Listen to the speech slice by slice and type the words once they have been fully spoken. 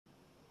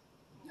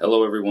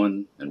Hello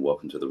everyone, and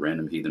welcome to the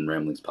Random Heathen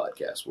Ramblings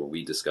podcast, where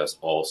we discuss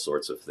all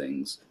sorts of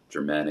things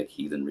Germanic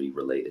heathenry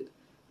related.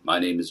 My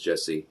name is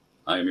Jesse.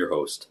 I am your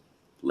host.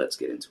 Let's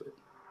get into it.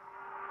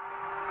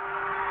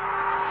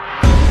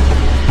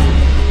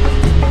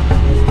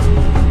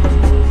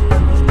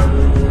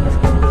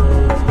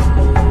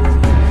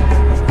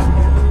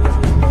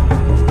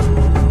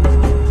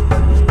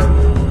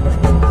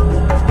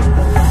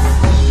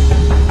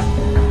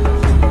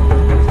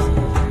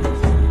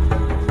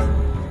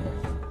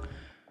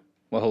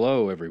 Well,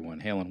 hello everyone.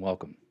 Hail and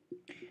welcome.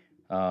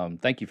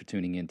 Thank you for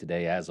tuning in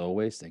today, as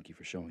always. Thank you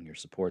for showing your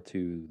support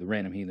to the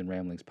Random Heathen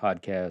Ramblings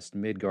podcast,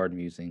 Midgard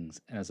Musings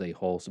as a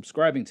whole,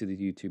 subscribing to the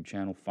YouTube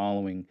channel,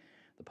 following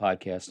the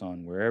podcast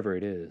on wherever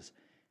it is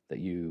that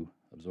you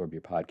absorb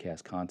your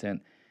podcast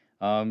content.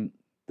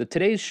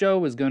 Today's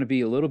show is going to be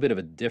a little bit of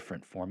a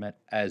different format,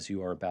 as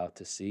you are about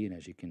to see, and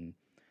as you can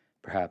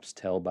perhaps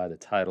tell by the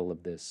title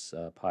of this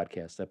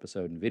podcast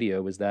episode and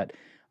video, is that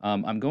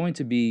I'm going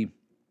to be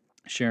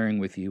sharing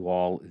with you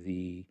all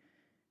the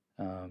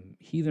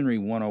Heathenry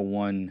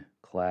 101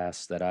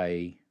 class that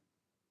I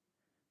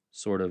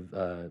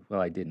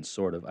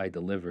I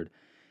delivered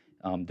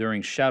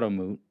during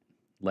Shadowmoot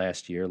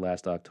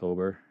last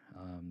October,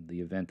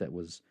 the event that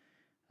was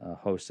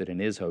hosted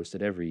and is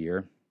hosted every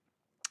year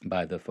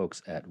by the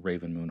folks at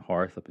Raven Moon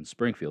Hearth up in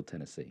Springfield,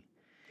 Tennessee.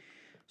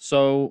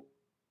 So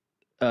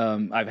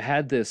I've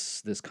had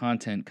this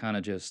content kind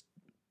of just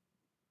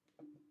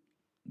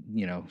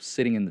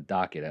sitting in the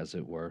docket, as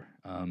it were,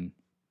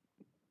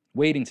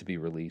 waiting to be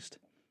released.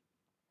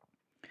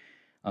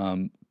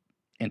 And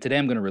today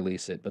I'm going to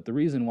release it, but the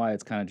reason why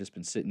it's kind of just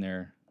been sitting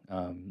there,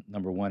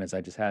 number one, is I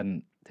just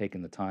hadn't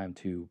taken the time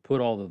to put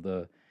all of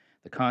the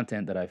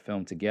content that I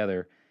filmed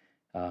together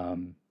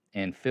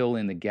and fill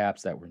in the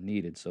gaps that were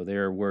needed. So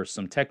there were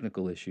some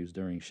technical issues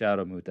during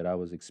Shadowmoot that I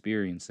was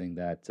experiencing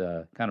that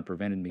kind of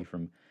prevented me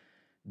from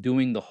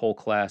doing the whole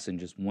class in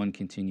just one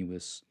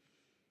continuous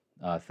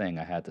thing.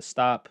 I had to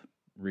stop,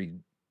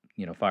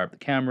 fire up the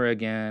camera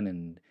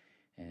again,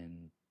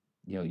 and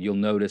you'll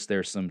notice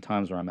there's some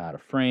times where I'm out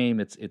of frame.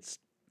 It's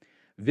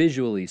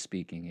visually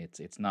speaking,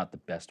 it's not the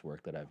best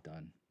work that I've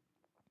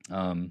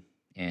done.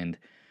 And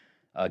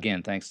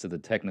again, thanks to the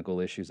technical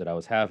issues that I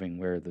was having,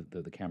 where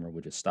the camera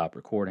would just stop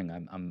recording,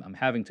 I'm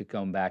having to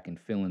come back and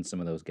fill in some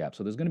of those gaps.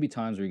 So there's going to be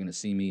times where you're going to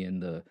see me in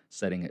the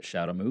setting at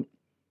Shadowmoot,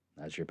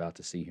 as you're about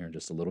to see here in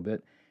just a little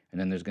bit, and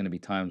then there's going to be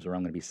times where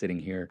I'm going to be sitting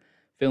here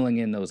filling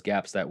in those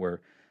gaps that were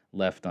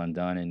left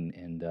undone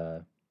and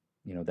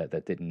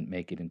that didn't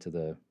make it into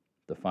the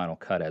final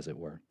cut, as it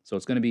were. So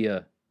it's going to be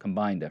a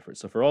combined effort.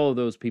 So for all of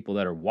those people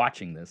that are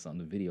watching this on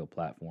the video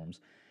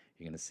platforms,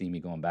 you're going to see me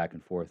going back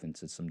and forth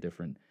into some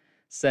different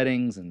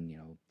settings, and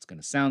it's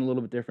going to sound a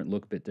little bit different,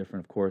 look a bit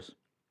different, of course.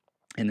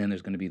 And then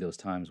there's going to be those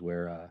times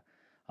where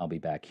I'll be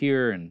back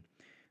here and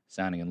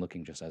sounding and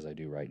looking just as I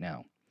do right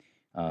now.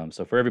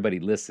 So for everybody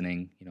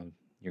listening,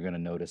 you're going to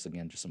notice,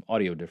 again, just some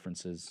audio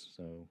differences.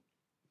 So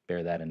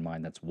bear that in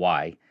mind. That's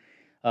why.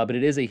 But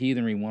it is a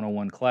Heathenry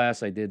 101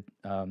 class I did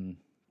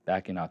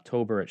back in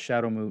October at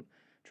Shadowmoot,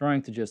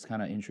 trying to just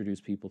kind of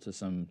introduce people to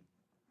some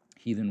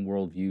heathen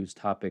worldviews,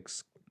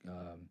 topics,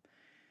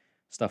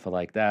 stuff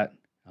like that.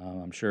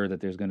 I'm sure that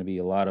there's going to be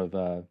a lot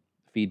of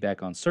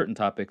feedback on certain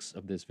topics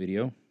of this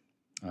video,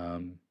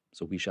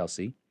 so we shall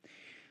see.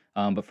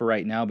 But for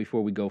right now,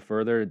 before we go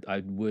further,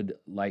 I would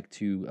like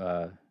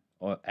to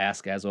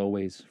ask, as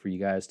always, for you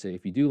guys to,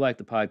 if you do like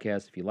the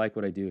podcast, if you like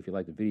what I do, if you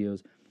like the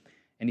videos,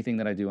 anything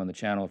that I do on the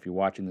channel, if you're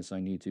watching this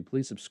on YouTube,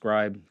 please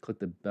subscribe, click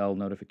the bell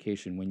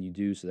notification when you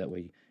do, so that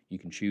way you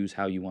can choose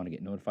how you want to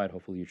get notified.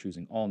 Hopefully you're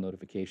choosing all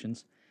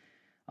notifications.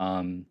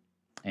 And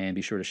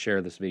be sure to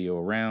share this video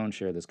around,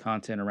 share this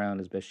content around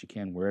as best you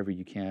can, wherever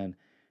you can.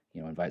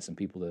 Invite some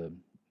people to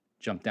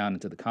jump down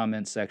into the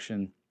comments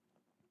section,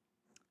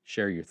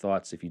 share your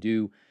thoughts. If you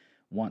do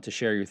want to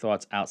share your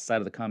thoughts outside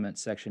of the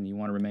comments section, you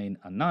want to remain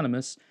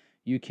anonymous,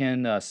 you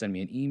can send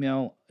me an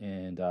email,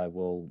 and I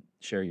will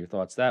share your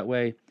thoughts that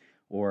way.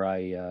 Or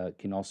I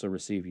can also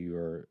receive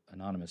your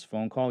anonymous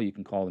phone call. You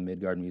can call the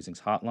Midgard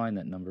Musings hotline.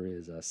 That number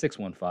is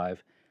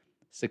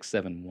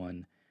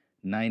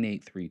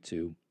 615-671-9832.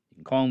 You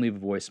can call and leave a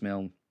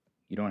voicemail.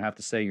 You don't have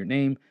to say your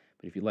name,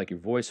 but if you'd like your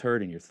voice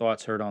heard and your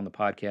thoughts heard on the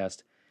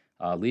podcast,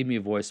 leave me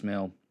a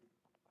voicemail.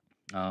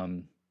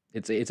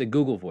 It's a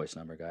Google voice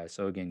number, guys.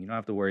 So again, you don't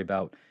have to worry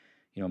about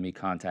me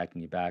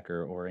contacting you back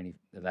or any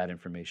of that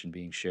information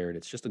being shared.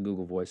 It's just a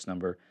Google voice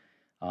number.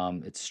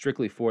 It's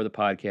strictly for the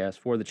podcast,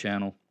 for the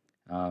channel.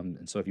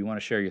 And so if you want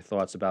to share your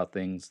thoughts about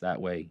things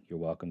that way, you're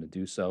welcome to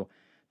do so.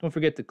 Don't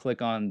forget to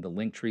click on the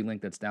Linktree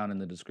link that's down in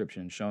the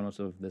description and show notes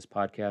of this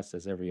podcast,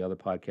 as every other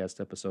podcast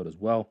episode as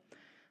well.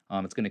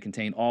 It's going to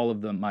contain all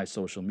of my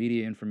social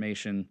media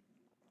information,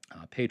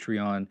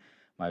 Patreon,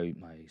 my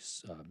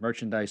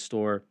merchandise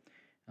store,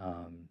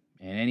 and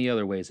any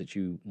other ways that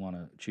you want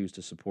to choose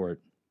to support,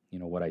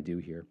 what I do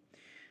here.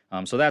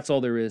 So that's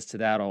all there is to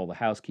that, all the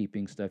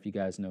housekeeping stuff. You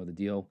guys know the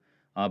deal.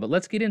 But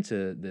let's get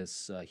into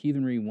this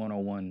Heathenry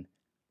 101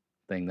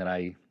 thing that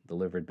I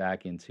delivered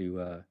back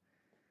into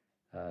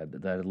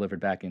that I delivered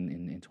back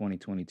in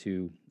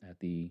 2022 at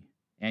the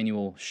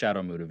annual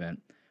Shadowmoot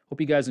event. Hope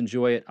you guys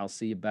enjoy it. I'll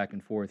see you back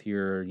and forth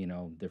here,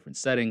 different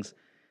settings.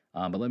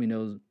 But let me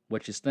know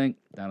what you think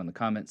down in the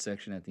comment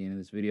section at the end of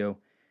this video,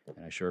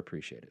 and I sure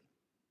appreciate it.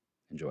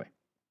 Enjoy.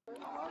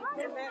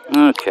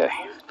 Okay.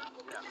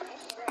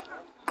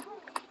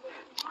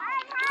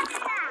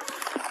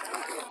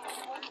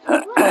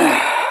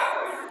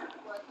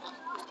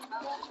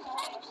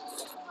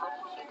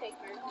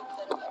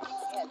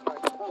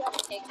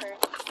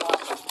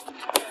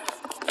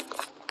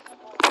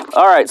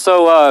 All right,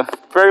 so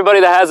for everybody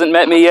that hasn't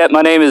met me yet,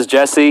 my name is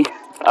Jesse.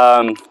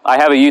 I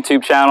have a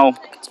YouTube channel.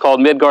 It's called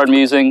Midgard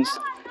Musings.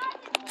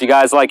 If you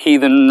guys like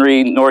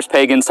heathenry, Norse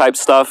pagan type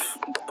stuff,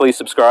 please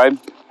subscribe.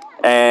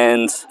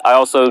 And I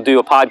also do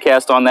a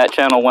podcast on that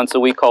channel once a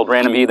week called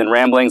Random Heathen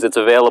Ramblings. It's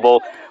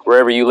available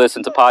wherever you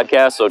listen to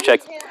podcasts, so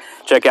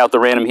check out the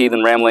Random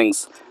Heathen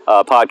Ramblings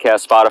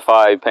podcast,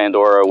 Spotify,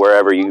 Pandora,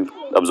 wherever you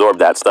absorb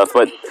that stuff.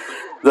 But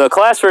the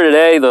class for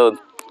today,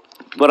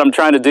 what I'm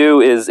trying to do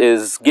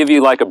is give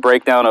you like a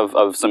breakdown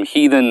of some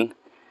heathen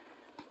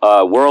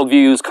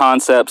worldviews,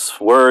 concepts,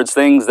 words,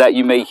 things that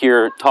you may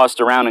hear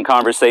tossed around in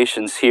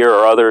conversations here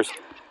or others,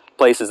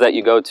 places that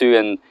you go to,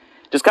 and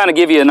just kind of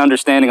give you an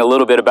understanding a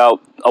little bit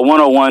about a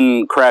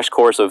 101 crash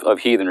course of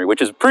heathenry,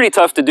 which is pretty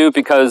tough to do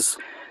because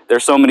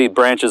there's so many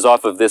branches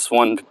off of this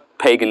one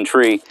pagan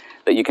tree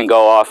that you can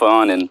go off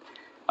on. And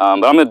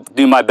but I'm going to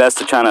do my best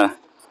to try to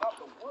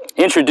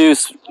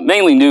introduce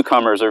mainly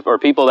newcomers or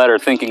people that are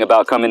thinking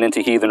about coming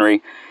into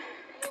heathenry,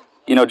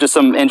 just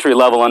some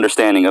entry-level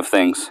understanding of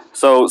things.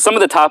 So some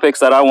of the topics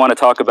that I want to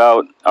talk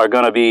about are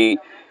going to be,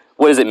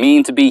 what does it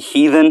mean to be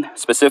heathen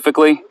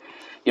specifically?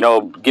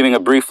 Giving a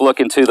brief look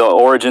into the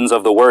origins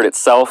of the word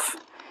itself,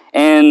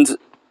 and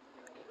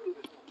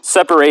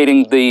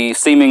separating the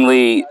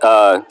seemingly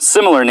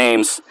similar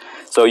names.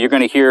 So you're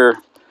going to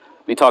hear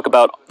me talk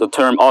about the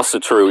term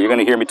Ossetru. You're going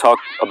to hear me talk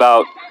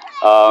about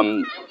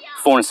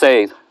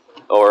Fornsay,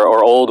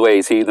 or old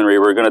ways heathenry.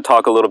 We're going to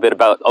talk a little bit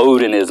about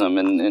Odinism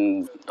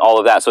and all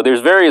of that. So there's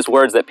various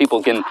words that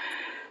people can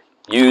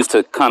use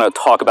to kind of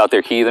talk about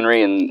their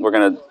heathenry, and we're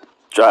going to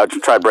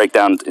try to break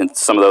down in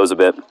some of those a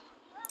bit.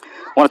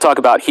 I want to talk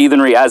about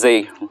heathenry as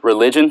a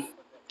religion,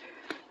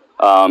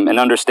 and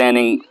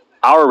understanding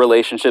our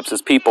relationships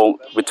as people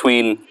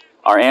between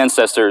our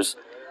ancestors,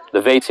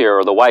 the Vatir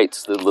or the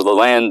whites, the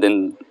land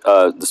and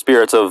the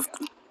spirits of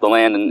the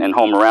land and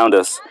home around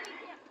us,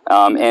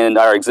 and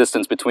our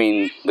existence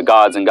between the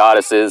gods and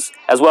goddesses,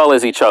 as well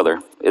as each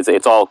other.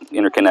 It's all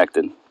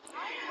interconnected.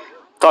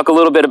 Talk a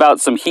little bit about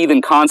some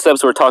heathen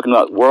concepts. We're talking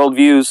about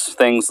worldviews,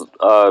 things,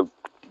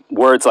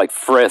 words like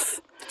frith,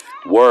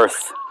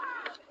 worth,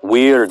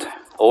 weird,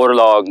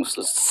 orlog,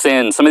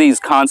 sin, some of these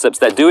concepts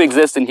that do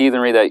exist in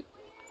heathenry that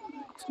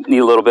need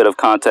a little bit of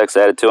context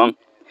added to them.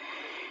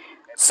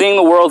 Seeing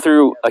the world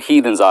through a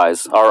heathen's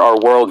eyes, our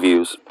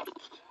worldviews,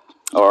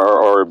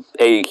 or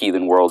a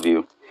heathen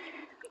worldview.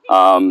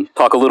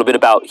 Talk a little bit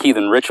about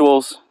heathen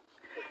rituals,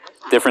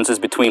 differences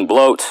between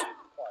bloat,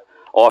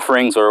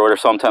 offerings, or what are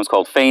sometimes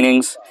called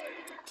feignings,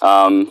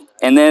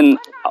 and then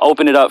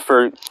open it up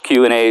for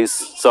Q&As.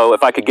 So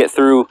if I could get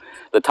through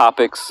the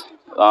topics,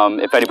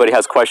 if anybody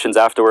has questions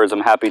afterwards,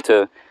 I'm happy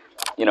to,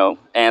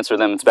 answer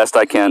them as best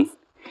I can.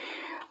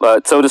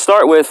 But so to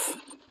start with,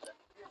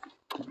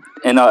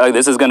 and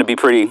this is going to be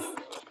pretty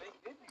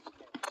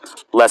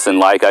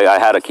lesson-like. I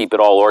had to keep it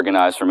all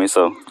organized for me,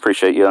 so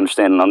appreciate you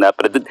understanding on that.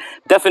 But the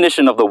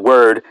definition of the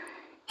word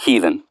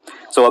heathen.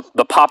 So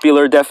the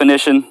popular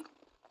definition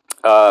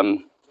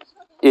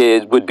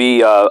would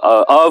be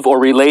of or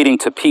relating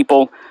to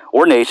people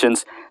or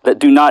nations that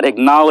do not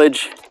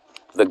acknowledge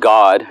the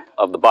God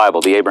of the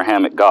Bible, the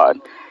Abrahamic God,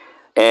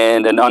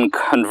 and an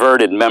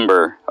unconverted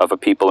member of a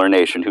people or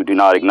nation who do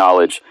not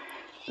acknowledge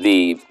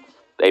the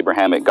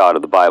Abrahamic God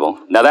of the Bible.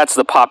 Now that's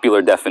the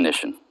popular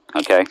definition,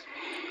 okay?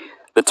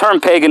 The term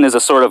pagan is a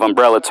sort of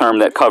umbrella term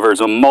that covers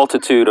a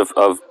multitude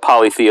of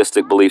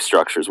polytheistic belief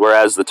structures,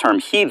 whereas the term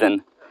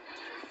heathen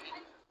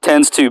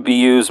tends to be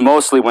used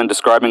mostly when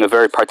describing a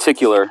very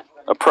particular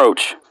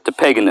approach to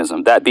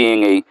paganism, that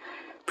being a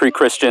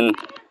pre-Christian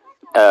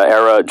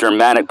era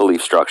Germanic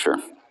belief structure.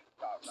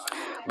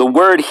 The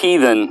word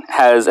heathen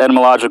has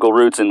etymological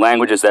roots in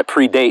languages that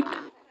predate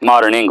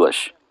modern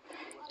English,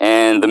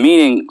 and the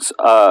meanings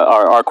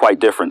are quite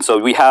different. So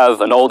we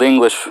have an Old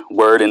English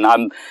word,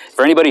 and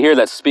for anybody here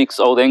that speaks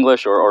Old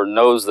English or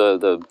knows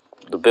the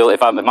bill,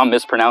 if I'm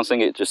mispronouncing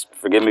it, just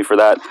forgive me for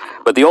that.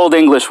 But the Old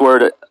English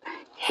word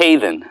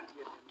heathen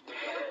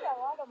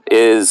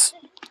is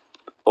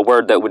a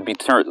word that would be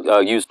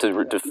used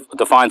to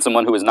define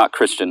someone who is not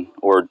Christian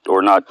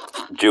or not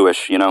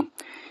Jewish,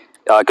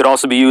 It could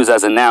also be used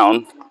as a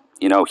noun,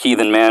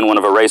 heathen man, one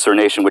of a race or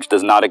nation which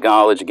does not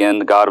acknowledge, again,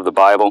 the God of the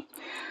Bible.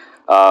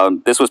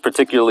 This was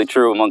particularly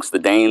true amongst the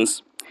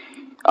Danes.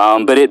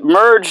 But it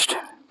merged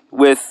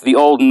with the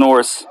Old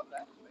Norse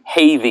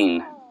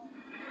Heathen.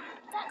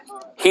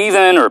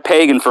 Heathen or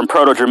pagan from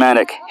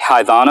Proto-Germanic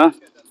Heathana.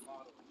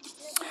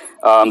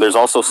 There's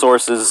also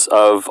sources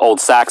of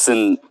Old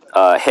Saxon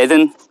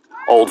Heathen,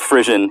 Old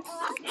Frisian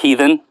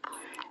Heathen,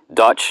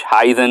 Dutch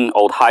Heathen,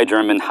 Old High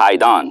German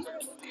Heidon.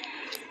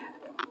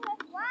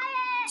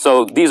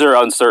 So these are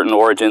uncertain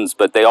origins,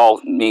 but they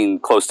all mean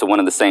close to one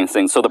and the same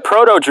thing. So the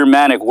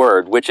Proto-Germanic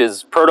word, which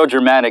is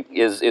Proto-Germanic,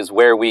 is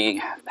where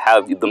we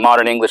have the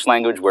modern English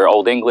language, where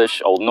Old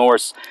English, Old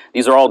Norse,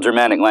 these are all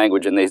Germanic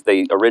language, and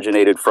they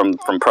originated from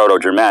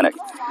Proto-Germanic.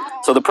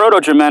 So the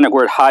Proto-Germanic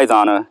word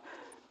Heidana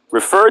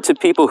referred to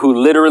people who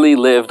literally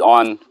lived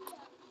on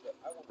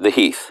the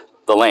heath,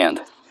 the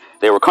land.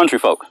 They were country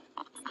folk.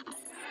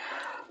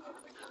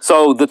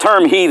 So the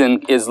term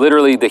heathen is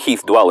literally the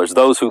heath dwellers,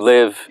 those who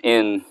live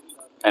in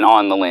and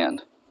on the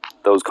land.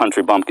 Those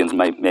country bumpkins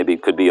maybe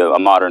could be a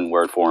modern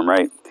word for them,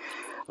 right?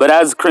 But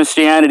as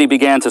Christianity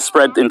began to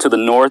spread into the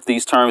north,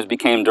 these terms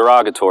became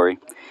derogatory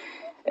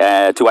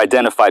to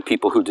identify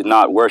people who did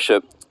not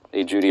worship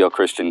a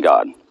Judeo-Christian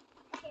God.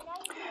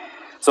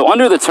 So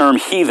under the term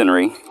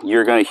heathenry,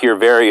 you're going to hear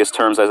various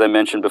terms, as I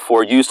mentioned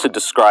before, used to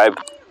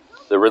describe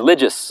the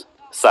religious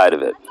side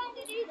of it.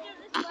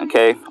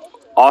 Okay,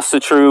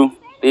 Ossetru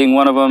being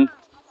one of them,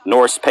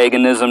 Norse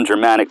paganism,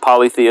 Germanic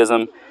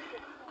polytheism,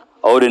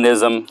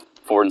 Odinism,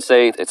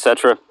 Fornsaith,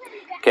 etc.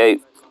 Okay,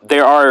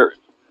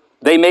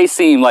 they may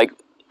seem like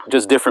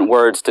just different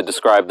words to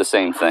describe the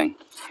same thing.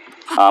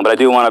 But I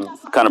do want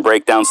to kind of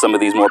break down some of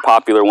these more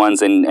popular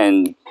ones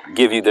and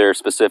give you their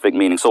specific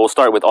meaning. So we'll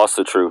start with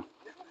Ossetru.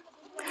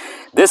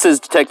 This is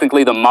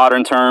technically the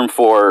modern term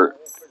for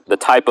the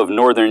type of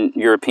Northern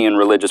European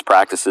religious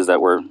practices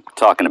that we're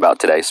talking about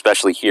today,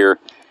 especially here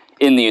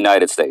in the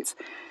United States.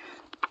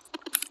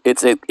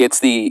 It's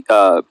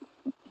the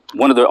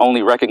one of the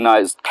only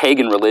recognized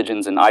pagan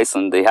religions in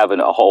Iceland. They have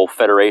a whole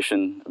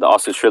federation. The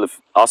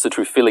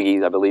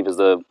Ossetrufiligi, I believe, is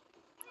the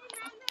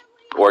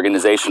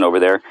organization over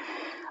there.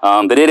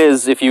 But it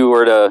is, if you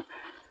were to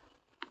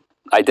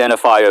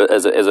identify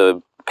as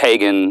a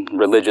pagan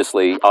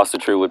religiously,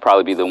 Ossetru would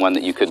probably be the one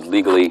that you could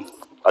legally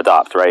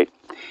adopt, right?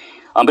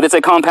 But it's a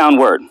compound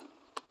word.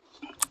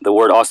 The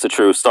word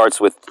Ossetru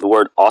starts with the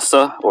word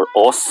ossa, or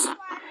os,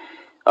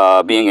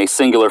 being a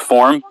singular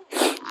form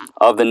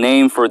of the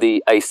name for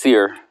the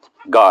Aesir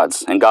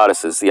gods and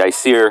goddesses. The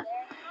Aesir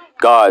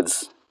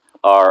gods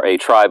are a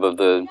tribe of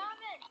the,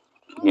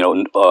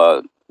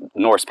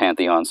 Norse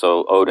pantheon,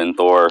 so Odin,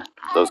 Thor,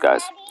 those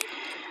guys.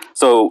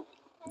 So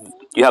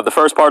you have the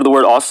first part of the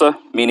word ossa,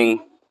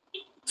 meaning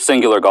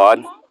singular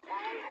god,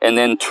 and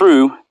then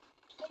true,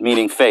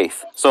 meaning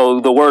faith. So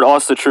the word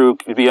Ossetru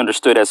could be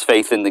understood as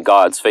faith in the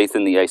gods, faith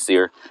in the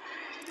Aesir,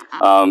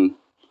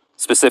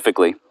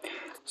 specifically.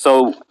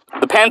 So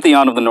the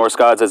pantheon of the Norse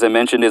gods, as I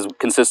mentioned,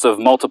 consists of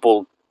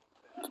multiple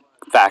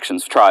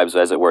factions, tribes,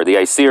 as it were. The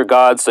Aesir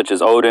gods, such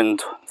as Odin,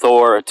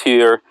 Thor,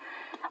 Tyr,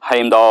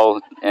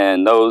 Heimdall,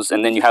 and those.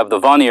 And then you have the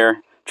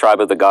Vanir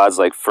tribe of the gods,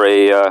 like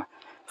Freya,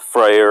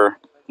 Freyr,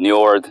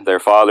 Njord, their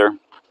father.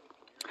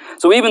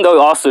 So even though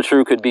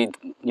Ossetru could be,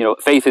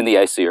 faith in the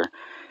Aesir,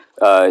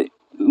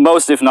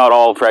 most, if not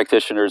all,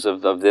 practitioners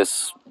of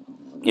this,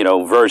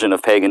 version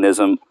of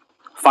paganism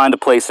find a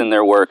place in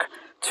their work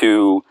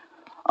to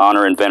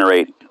honor and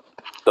venerate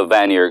the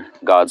Vanir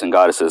gods and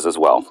goddesses as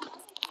well.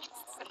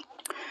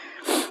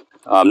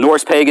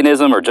 Norse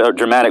paganism or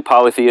Germanic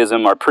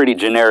polytheism are pretty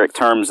generic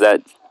terms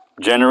that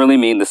generally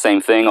mean the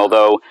same thing,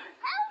 although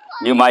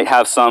you might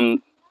have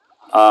some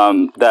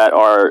that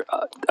are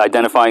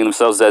identifying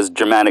themselves as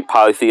Germanic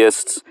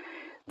polytheists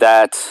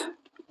that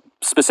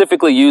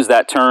specifically use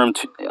that term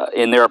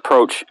in their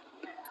approach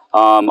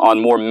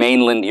on more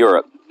mainland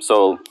Europe.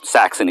 So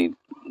Saxony,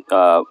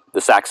 the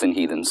Saxon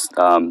heathens,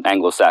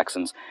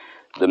 Anglo-Saxons,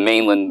 the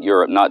mainland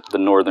Europe, not the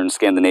northern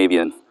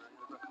Scandinavian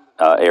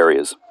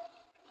areas.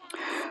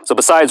 So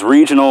besides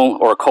regional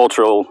or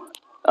cultural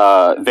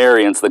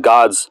variants, the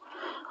gods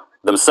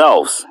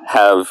themselves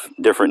have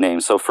different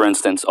names. So for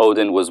instance,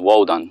 Odin was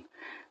Wodan,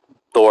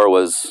 Thor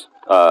was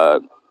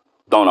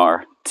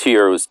Donar,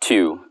 Tyr was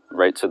Tu,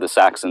 right, to the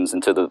Saxons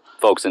and to the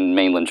folks in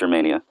mainland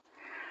Germania.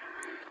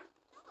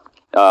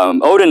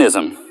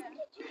 Odinism.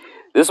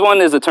 This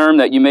one is a term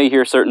that you may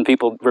hear certain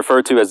people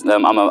refer to as,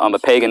 I'm a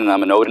pagan and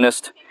I'm an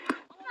Odinist.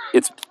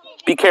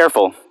 Be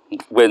careful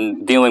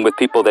when dealing with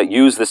people that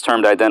use this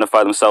term to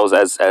identify themselves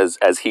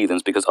as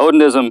heathens, because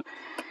Odinism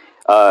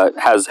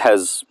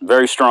has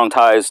very strong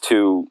ties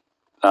to,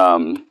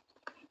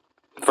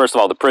 first of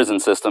all, the prison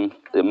system.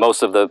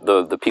 Most of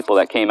the people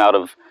that came out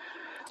of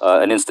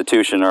an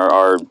institution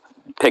are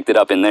picked it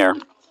up in there.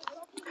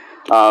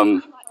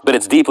 But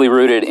it's deeply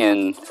rooted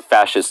in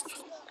fascist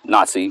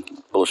Nazi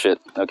bullshit,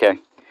 okay?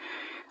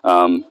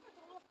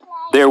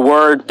 There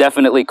were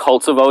definitely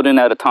cults of Odin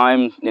at a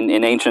time in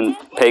ancient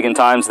pagan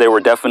times. There were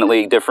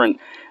definitely different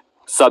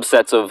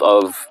subsets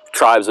of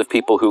tribes of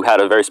people who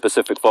had a very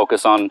specific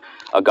focus on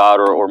a god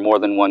or more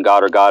than one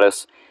god or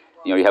goddess.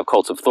 You have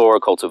cults of Thor,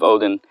 cults of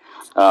Odin.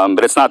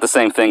 But it's not the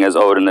same thing as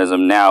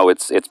Odinism now.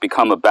 It's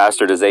become a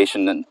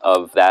bastardization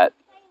of that,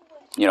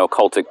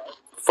 cultic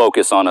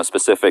focus on a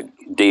specific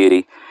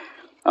deity.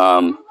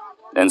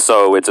 And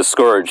so it's a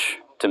scourge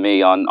to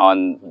me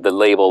on the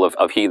label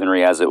of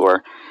heathenry, as it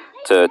were.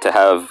 to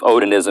have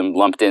Odinism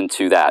lumped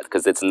into that,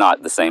 because it's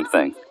not the same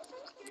thing.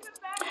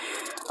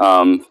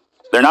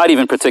 They're not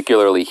even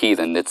particularly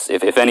heathen. It's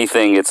if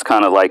anything, it's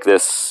kind of like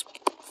this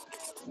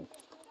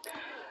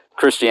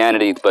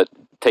Christianity, but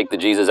take the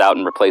Jesus out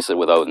and replace it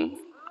with Odin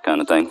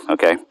kind of thing.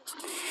 Okay.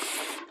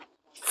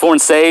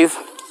 Fornseith,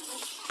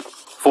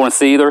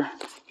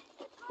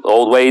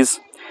 old ways.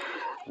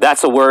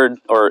 That's a word,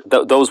 or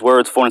those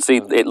words,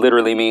 Fornseith, it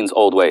literally means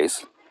old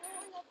ways.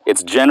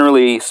 It's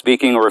generally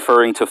speaking or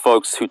referring to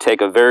folks who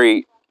take a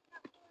very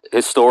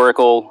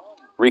historical,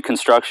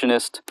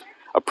 reconstructionist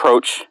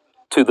approach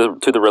to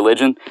the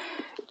religion,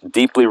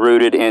 deeply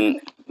rooted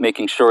in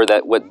making sure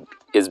that what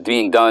is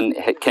being done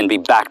can be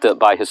backed up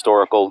by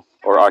historical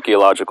or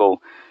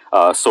archaeological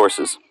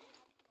sources.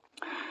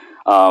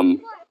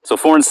 So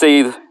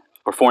Fornseith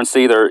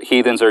or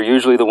heathens are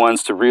usually the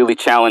ones to really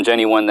challenge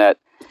anyone that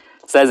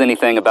says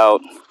anything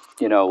about,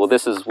 you know, well,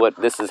 this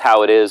is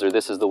how it is, or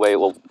this is the way.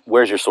 Well,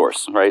 where's your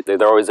source, right?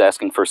 They're always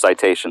asking for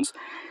citations,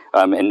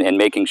 and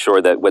making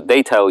sure that what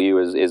they tell you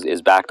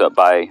is backed up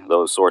by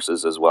those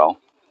sources as well.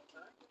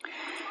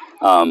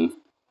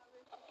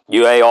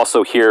 You may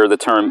also hear the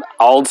term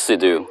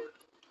aldsidu,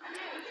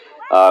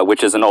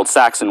 which is an Old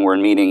Saxon word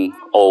meaning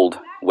old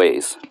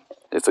ways.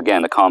 It's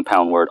again a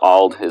compound word.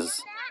 Ald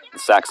is the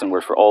Saxon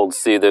word for old.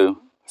 Sidu,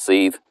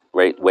 seethe,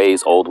 right?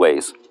 Ways, old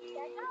ways.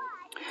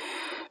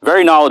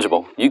 Very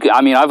knowledgeable.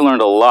 I mean, I've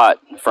learned a lot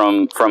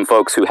from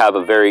folks who have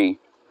a very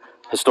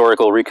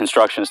historical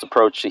reconstructionist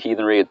approach to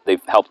heathenry.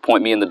 They've helped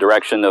point me in the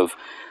direction of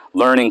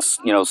learning,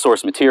 you know,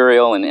 source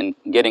material and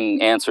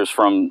getting answers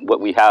from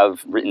what we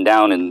have written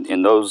down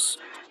in those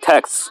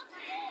texts.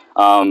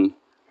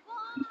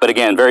 But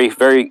again,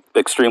 very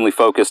extremely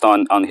focused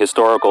on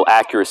historical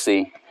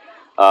accuracy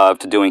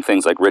to doing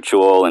things like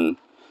ritual and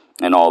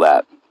all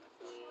that.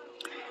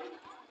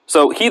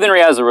 So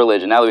heathenry as a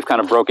religion, now that we've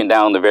kind of broken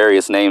down the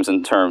various names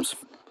and terms,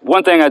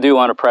 one thing I do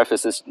want to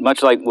preface is,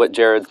 much like what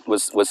Jared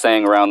was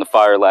saying around the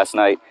fire last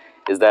night,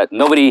 is that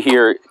nobody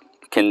here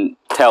can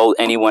tell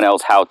anyone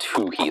else how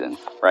to heathen,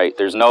 right?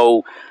 There's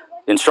no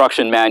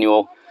instruction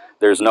manual.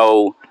 There's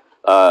no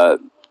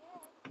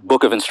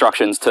book of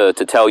instructions to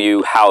tell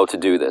you how to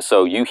do this.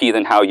 So you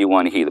heathen how you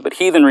want to heathen. But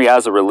heathenry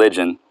as a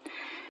religion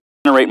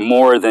generate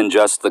more than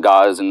just the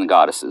gods and the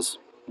goddesses,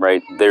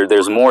 right?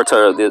 There's more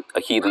to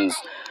a heathen's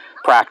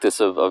practice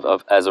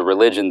of as a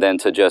religion than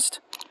to just,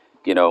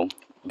 you know,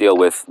 deal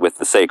with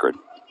the sacred.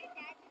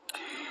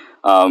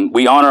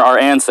 We honor our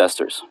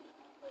ancestors.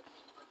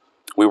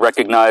 We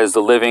recognize the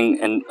living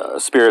and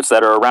spirits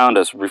that are around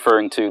us,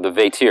 referring to the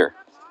Vetir,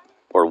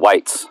 or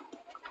whites.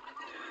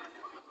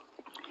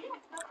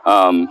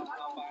 The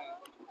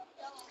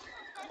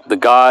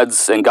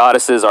gods and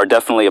goddesses are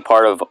definitely a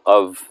part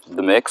of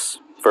the mix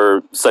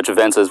for such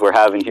events as we're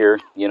having here.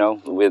 You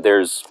know,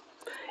 there's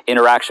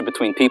interaction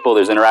between people,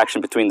 there's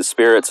interaction between the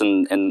spirits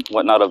and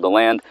whatnot of the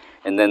land,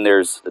 and then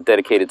there's a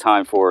dedicated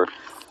time for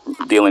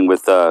dealing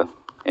with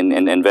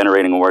and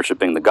venerating and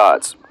worshiping the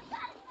gods.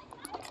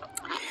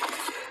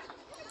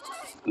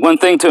 One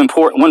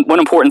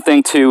important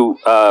thing to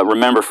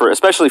remember,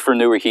 especially for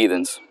newer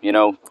heathens, you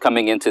know,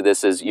 coming into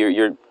this, is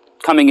you're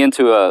coming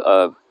into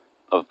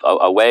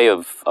a way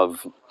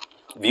of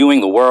viewing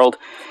the world,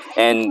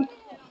 and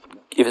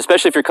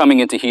especially if you're coming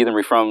into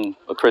heathenry from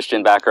a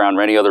Christian background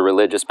or any other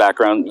religious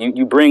background,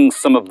 you bring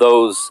some of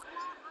those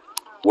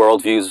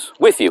worldviews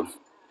with you.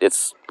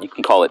 You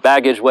can call it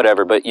baggage,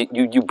 whatever, but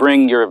you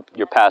bring your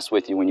past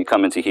with you when you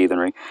come into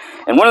heathenry.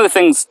 And one of the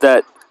things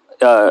that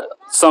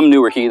some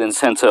newer heathens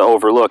tend to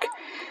overlook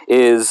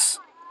is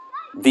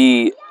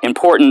the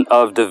importance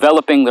of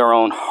developing their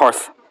own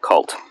hearth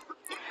cult.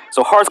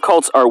 So hearth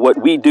cults are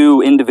what we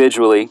do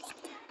individually,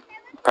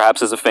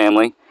 perhaps as a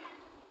family,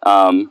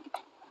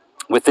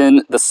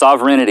 within the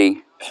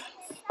sovereignty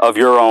of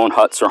your own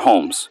huts or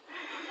homes.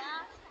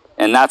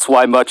 And that's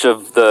why much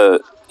of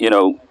the, you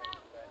know,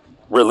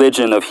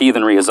 religion of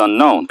heathenry is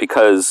unknown,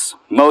 because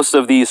most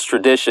of these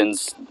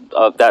traditions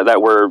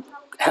that were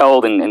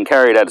held and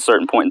carried at a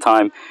certain point in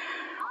time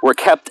were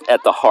kept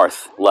at the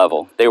hearth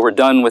level. They were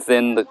done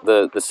within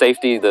the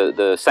safety,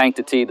 the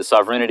sanctity, the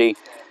sovereignty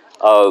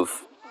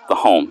of the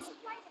home.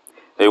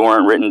 They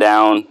weren't written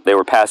down. They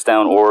were passed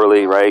down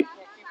orally, right?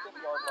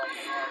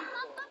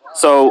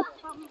 So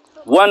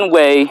one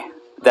way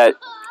that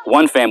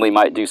one family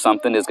might do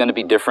something is going to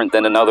be different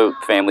than another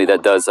family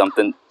that does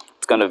something.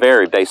 It's going to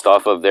vary based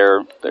off of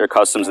their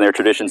customs and their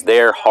traditions,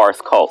 their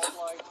hearth cult,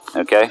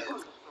 okay?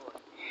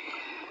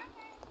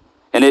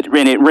 And it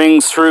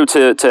rings true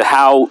to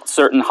how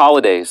certain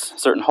holidays,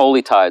 certain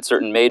holy tides,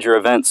 certain major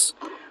events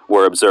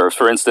were observed.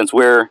 For instance,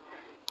 we're,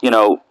 you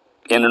know,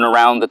 in and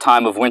around the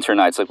time of winter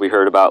nights, like we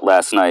heard about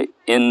last night.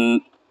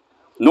 In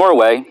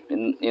Norway,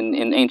 in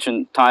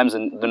ancient times,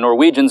 and the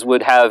Norwegians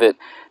would have it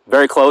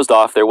very closed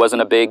off. There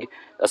wasn't a big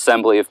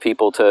assembly of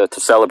people to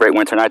celebrate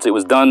winter nights. It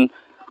was done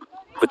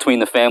between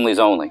the families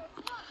only.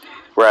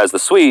 Whereas the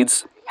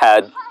Swedes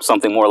had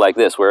something more like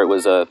this, where it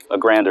was a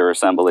grander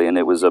assembly, and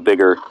it was a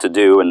bigger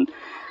to-do and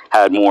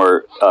had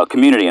more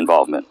community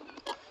involvement.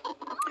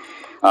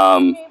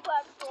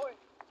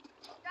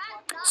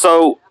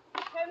 So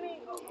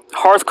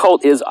hearth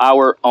cult is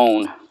our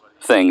own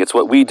thing. It's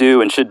what we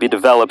do and should be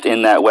developed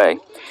in that way.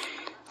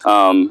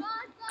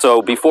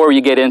 So before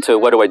you get into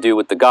what do I do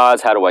with the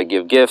gods, how do I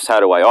give gifts, how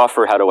do I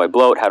offer, how do I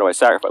bloat, how do I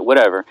sacrifice,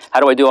 whatever, how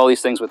do I do all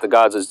these things with the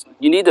gods, is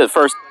you need to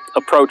first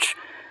approach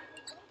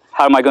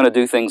how am I going to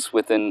do things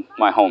within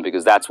my home,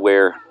 because that's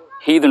where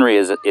heathenry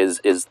is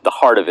the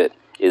heart of it,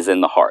 is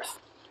in the hearth,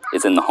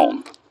 is in the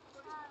home.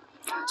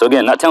 So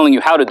again, not telling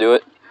you how to do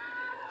it,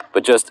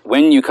 but just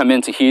when you come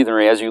into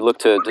heathenry, as you look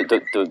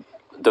to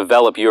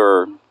develop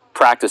your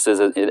practices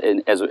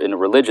in a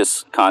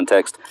religious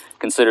context,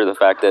 consider the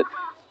fact that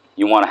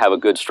you want to have a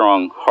good,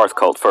 strong hearth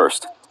cult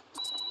first.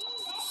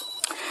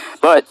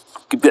 But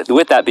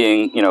with that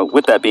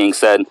being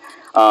said,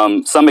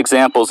 some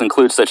examples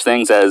include such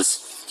things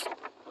as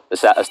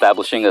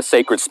establishing a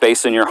sacred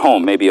space in your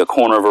home, maybe a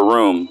corner of a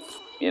room,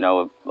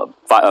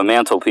 a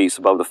mantelpiece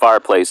above the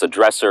fireplace, a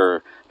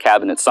dresser,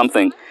 cabinet,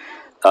 something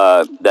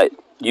that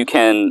you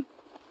can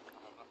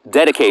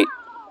dedicate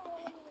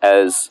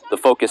as the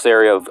focus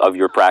area of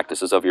your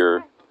practices, of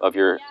your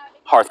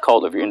hearth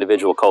cult, of your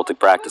individual cultic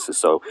practices.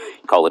 So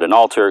call it an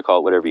altar, call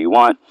it whatever you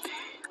want.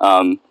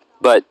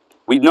 But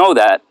we know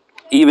that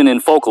even in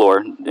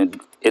folklore,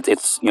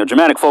 it's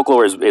Germanic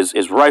folklore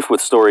is rife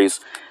with stories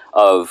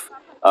of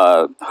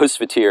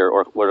Husvitir,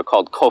 or what are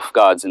called Kof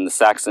gods in the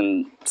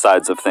Saxon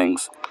sides of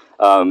things.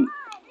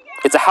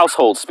 It's a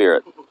household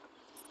spirit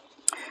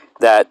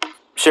that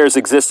shares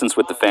existence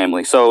with the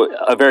family. So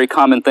a very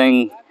common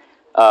thing,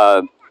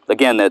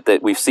 again, that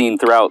we've seen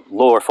throughout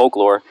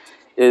folklore,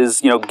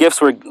 is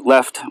gifts were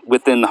left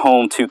within the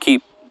home to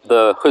keep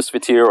the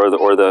Husvitir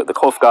or the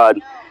Kof god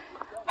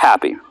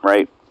happy,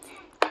 right?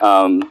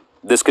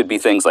 This could be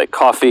things like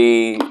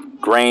coffee,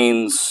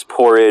 grains,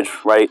 porridge,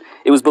 right?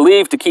 It was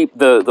believed to keep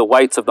the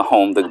whites of the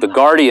home, the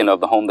guardian of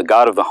the home, the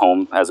god of the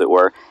home, as it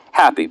were,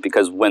 happy,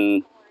 because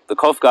when the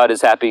Kof god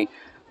is happy,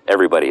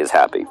 everybody is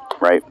happy,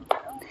 right?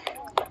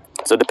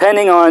 So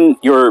depending on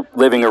your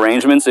living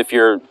arrangements, if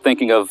you're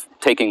thinking of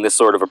taking this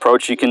sort of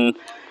approach, you can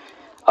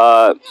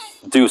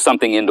do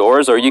something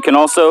indoors, or you can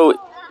also,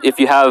 if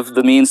you have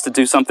the means to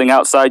do something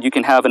outside, you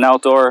can have an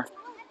outdoor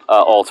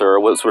altar, or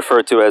what's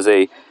referred to as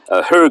a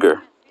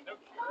hurger.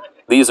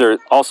 These are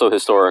also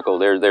historical.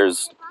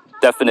 There's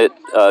definite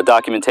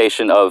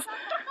documentation of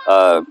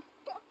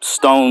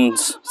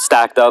stones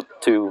stacked up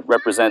to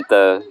represent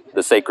the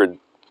sacred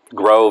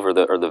grove, or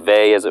the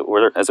vey, as it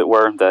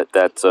were.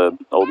 That's an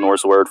Old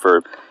Norse word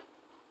for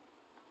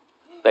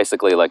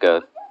basically like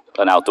an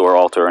outdoor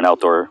altar, an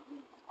outdoor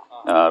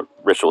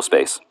ritual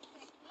space.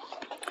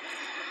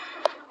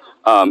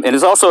 And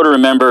it's also to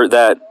remember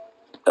that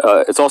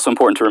it's also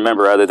important to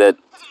remember rather that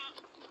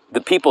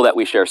the people that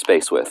we share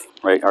space with,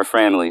 right, our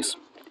families,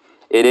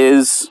 it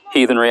is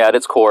heathenry at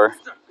its core,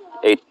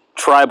 a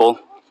tribal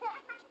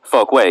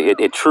folk way.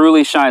 It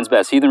truly shines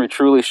best. Heathenry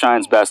truly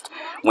shines best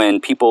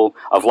when people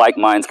of like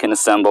minds can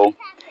assemble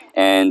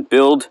and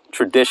build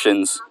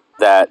traditions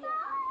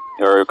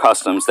or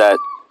customs that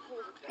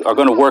are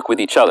going to work with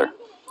each other.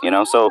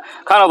 So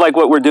kind of like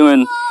what we're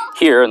doing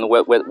here, and the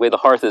way the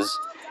hearth is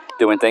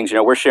doing things.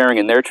 We're sharing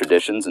in their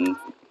traditions and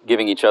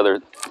giving each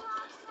other,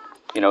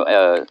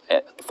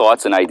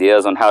 thoughts and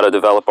ideas on how to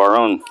develop our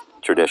own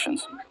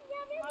traditions.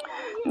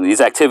 And these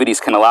activities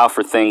can allow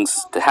for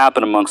things to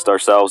happen amongst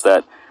ourselves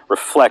that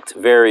reflect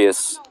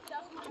various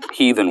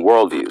heathen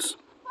worldviews.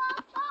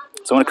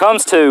 So when it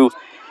comes to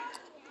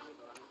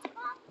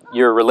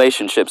your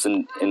relationships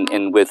and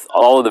with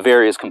all of the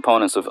various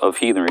components of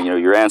heathenry,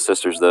 your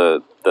ancestors,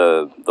 the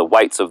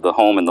whites of the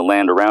home and the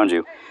land around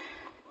you,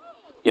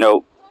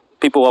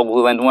 people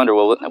will then wonder,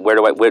 well,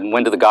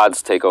 when do the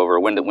gods take over?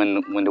 When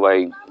do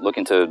I look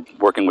into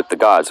working with the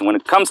gods? And when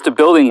it comes to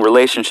building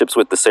relationships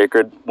with the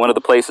sacred, one of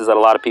the places that a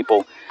lot of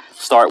people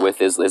start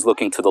with is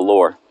looking to the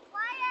lore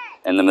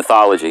and the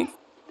mythology,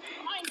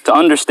 to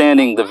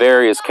understanding the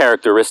various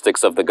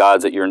characteristics of the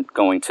gods that you're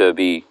going to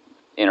be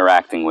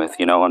interacting with,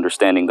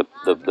 understanding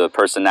the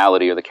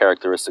personality or the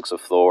characteristics of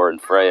Thor and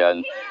Freya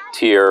and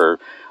Tyr or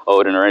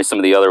Odin or some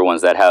of the other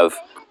ones that have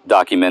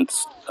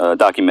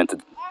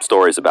documented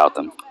stories about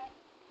them.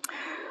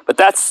 But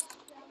that's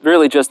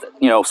really just,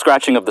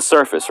 scratching of the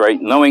surface,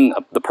 right? Knowing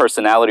the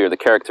personality or the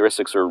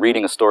characteristics, or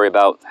reading a story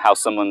about how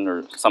someone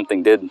or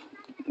something did,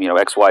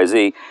 X, Y,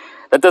 Z,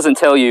 that doesn't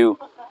tell you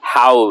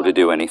how to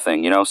do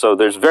anything, So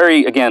there's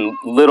again,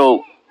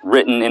 little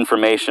written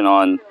information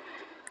on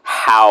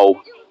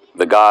how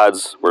the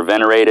gods were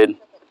venerated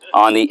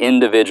on the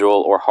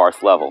individual or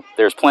hearth level.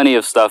 There's plenty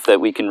of stuff that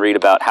we can read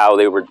about how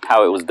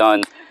it was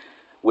done,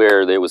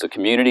 where there was a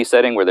community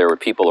setting, where there were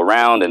people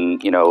around,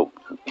 and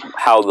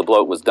how the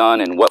bloat was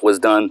done and what was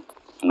done.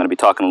 I'm going to be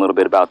talking a little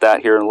bit about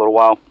that here in a little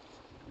while.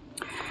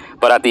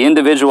 But at the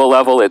individual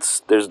level,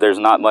 there's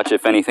not much,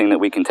 if anything, that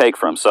we can take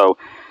from. So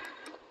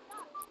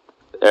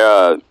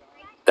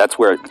that's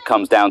where it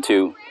comes down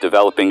to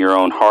developing your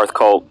own hearth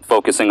cult,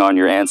 focusing on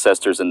your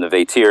ancestors and the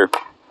Veitir,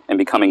 and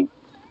becoming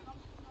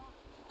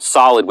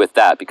solid with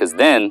that. Because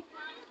then,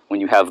 when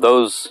you have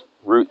those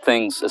root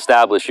things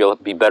established, you'll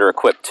be better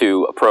equipped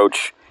to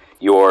approach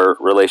your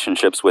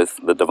relationships with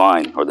the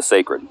divine or the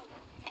sacred.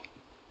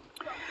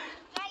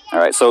 All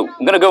right, so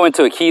I'm going to go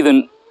into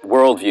heathen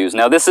worldviews.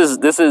 Now, this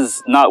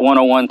is not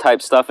 101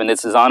 type stuff, and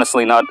this is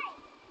honestly not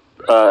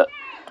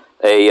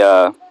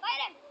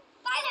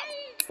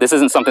this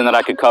isn't something that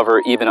I could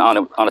cover even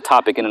on a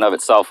topic in and of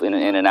itself in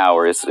an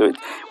hour.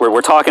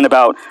 We're talking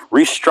about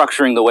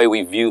restructuring the way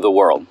we view the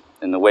world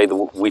and the way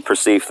we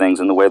perceive things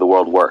and the way the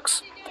world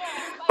works.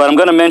 But I'm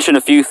going to mention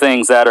a few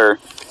things that are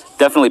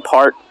definitely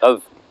part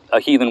of a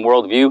heathen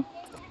worldview.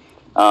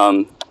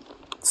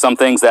 Some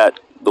things that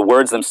the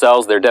words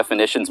themselves, their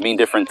definitions, mean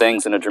different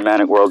things in a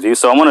Germanic worldview.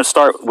 So I want to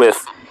start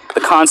with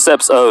the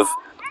concepts of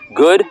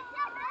good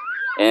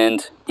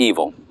and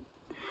evil.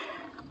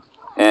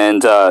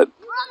 And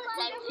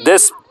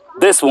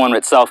this one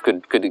itself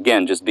could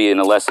again just be in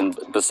a lesson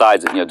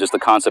besides it, just the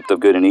concept of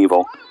good and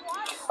evil.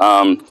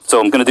 So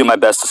I'm going to do my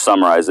best to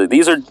summarize it.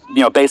 These are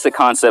basic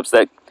concepts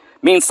that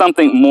mean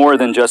something more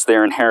than just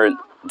their inherent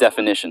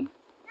definition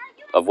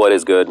of what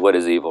is good, what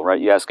is evil, right?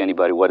 You ask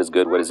anybody what is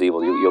good, what is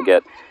evil, you'll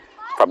get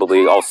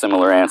probably all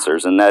similar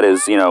answers. And that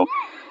is, in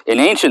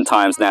ancient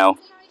times now,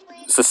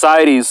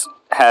 societies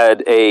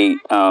had a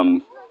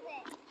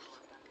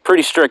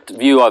pretty strict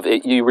view of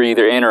it. You were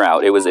either in or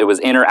out. It was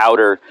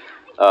inner-outer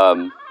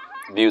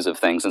views of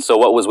things. And so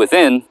what was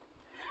within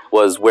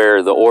was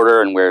where the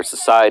order and where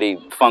society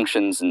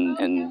functions,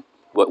 and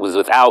what was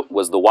without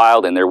was the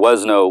wild, and there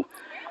was no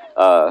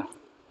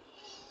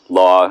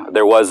law.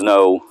 There was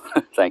no,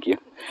 thank you.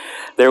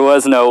 There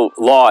was no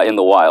law in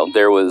the wild.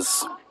 There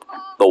was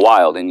the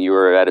wild, and you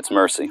were at its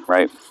mercy,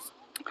 right?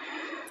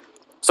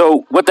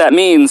 So what that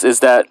means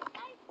is that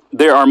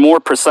there are more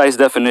precise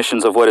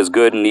definitions of what is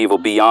good and evil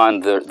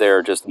beyond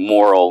their just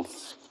moral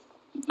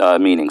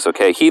meanings,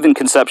 okay? Heathen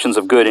conceptions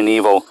of good and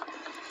evil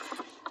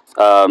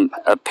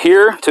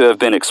appear to have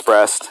been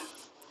expressed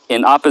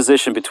in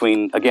opposition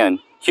between, again,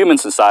 human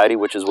society,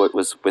 which is what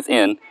was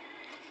within,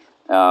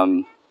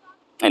 and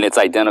it's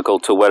identical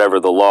to whatever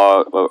the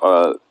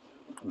law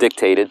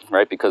dictated,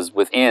 right? Because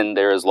within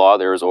there is law,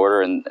 there is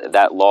order, and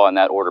that law and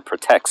that order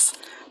protects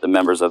the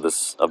members of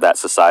that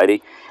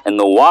society. And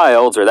the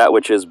wilds, or that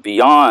which is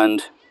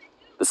beyond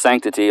the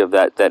sanctity of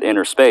that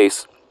inner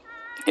space,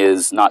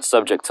 is not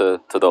subject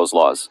to those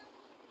laws.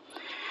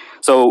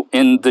 So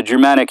in the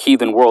Germanic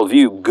heathen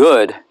worldview,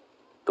 good,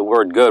 the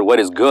word good, what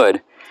is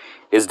good,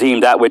 is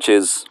deemed that which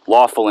is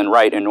lawful and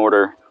right in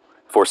order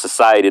for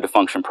society to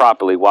function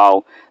properly,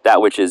 while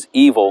that which is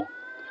evil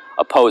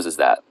opposes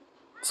that.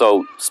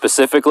 So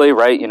specifically,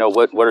 right,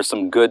 what are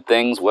some good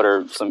things? What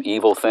are some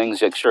evil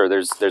things? Yeah, sure,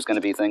 there's going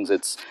to be things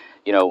that's,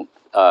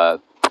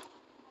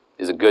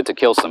 is it good to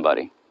kill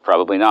somebody?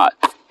 Probably not.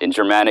 In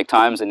Germanic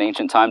times, in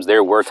ancient times,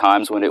 there were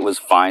times when it was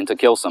fine to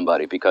kill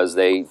somebody because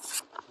they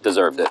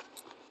deserved it,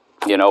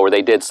 or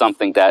they did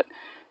something that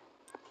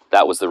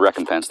was the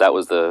recompense. That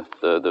was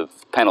the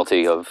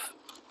penalty of.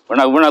 We're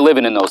not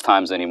living in those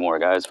times anymore,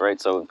 guys,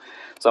 right? So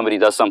somebody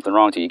does something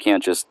wrong to you, you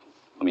can't just.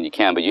 I mean, you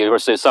can, but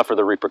you suffer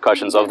the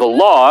repercussions of the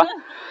law,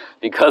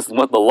 because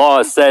what the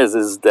law says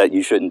is that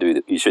you shouldn't do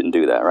that. You shouldn't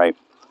do that, right?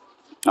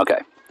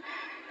 Okay.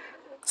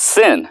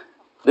 Sin.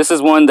 This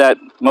is one that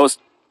most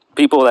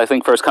people, I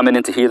think, first coming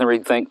into heathenry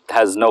think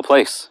has no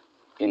place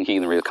in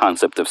heathenry, the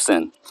concept of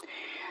sin.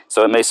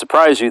 So it may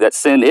surprise you that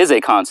sin is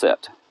a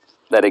concept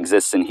that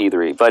exists in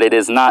heathenry, but it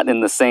is not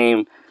in the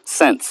same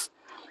sense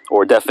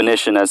or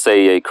definition as,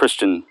 say, a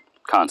Christian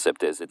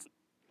concept is.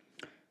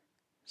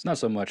 It's not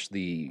so much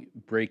the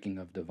breaking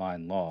of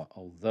divine law,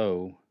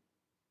 although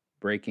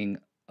breaking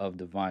of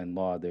divine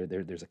law,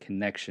 there's a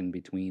connection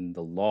between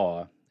the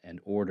law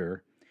and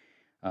order,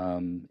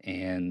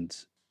 and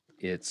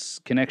its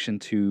connection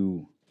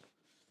to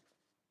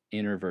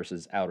inner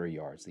versus outer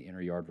yards, the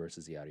inner yard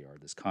versus the outer yard.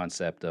 This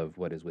concept of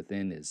what is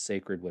within is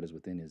sacred, what is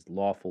within is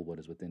lawful, what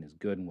is within is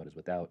good, and what is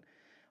without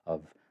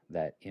of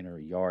that inner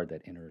yard,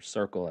 that inner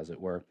circle, as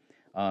it were,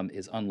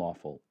 is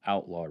unlawful,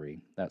 outlawry,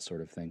 that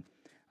sort of thing.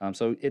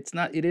 So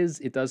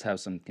it does have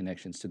some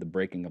connections to the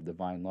breaking of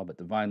divine law, but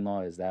divine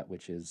law is that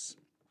which is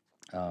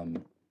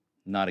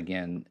not,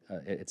 again,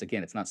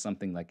 it's not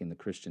something like in the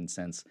Christian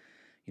sense,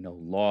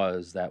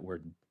 laws that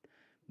were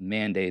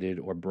mandated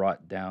or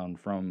brought down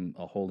from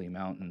a holy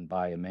mountain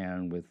by a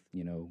man with,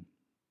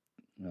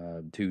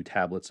 2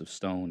 tablets of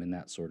stone and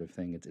that sort of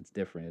thing. It's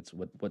different. It's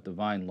what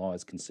divine law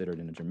is considered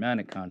in a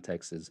Germanic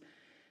context is,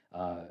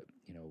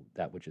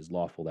 that which is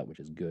lawful, that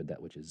which is good,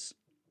 that which is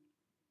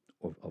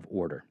of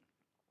order.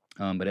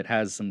 But it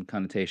has some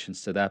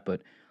connotations to that,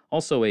 but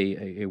also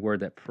a word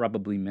that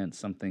probably meant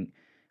something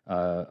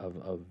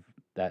of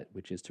that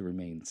which is to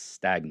remain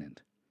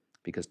stagnant,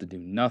 because to do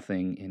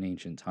nothing in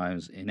ancient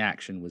times,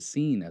 inaction was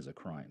seen as a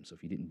crime. So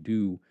if you didn't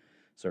do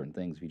certain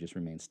things, if you just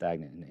remained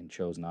stagnant and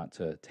chose not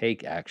to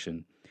take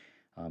action,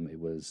 it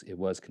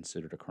was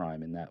considered a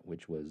crime, and that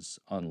which was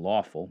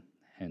unlawful,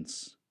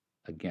 hence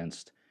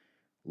against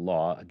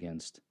law,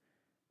 against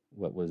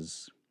what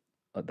was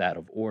that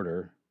of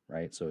order,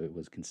 right? So it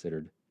was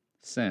considered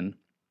sin.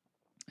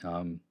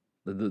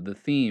 The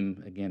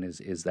theme, again,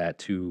 is that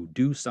to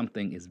do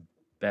something is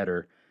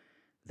better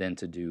than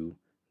to do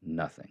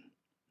nothing.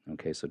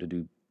 Okay, so to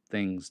do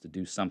things, to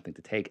do something,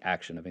 to take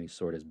action of any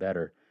sort is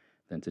better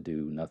than to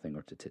do nothing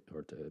or to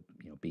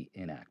be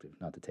inactive,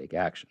 not to take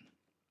action.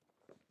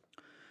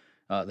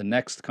 The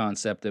next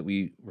concept that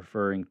we're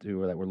referring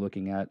to or that we're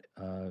looking at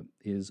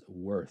is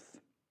worth.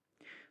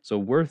 So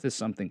worth is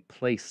something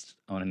placed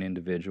on an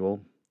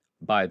individual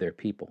by their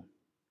people.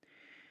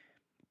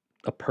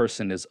 A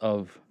person is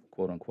of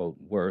quote unquote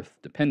worth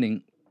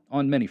depending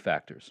on many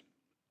factors,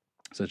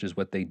 such as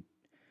what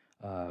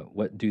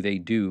do they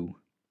do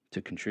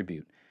to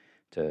contribute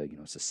to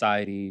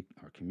society,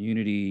 our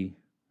community,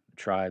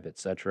 tribe,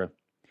 etc.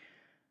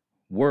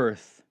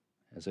 Worth,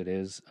 as it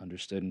is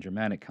understood in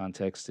Germanic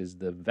context, is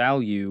the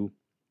value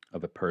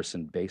of a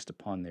person based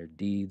upon their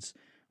deeds,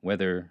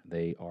 whether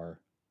they are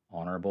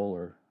honorable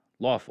or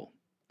lawful.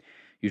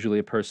 Usually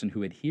a person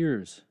who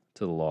adheres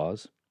to the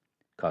laws,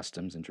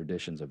 customs, and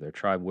traditions of their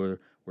tribe were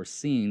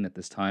seen at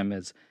this time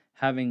as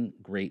having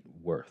great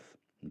worth,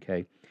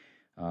 okay?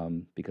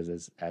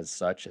 Because as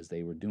such, as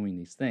they were doing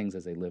these things,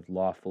 as they lived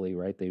lawfully,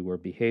 right, they were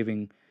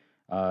behaving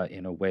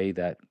in a way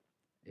that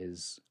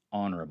is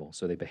honorable.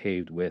 So they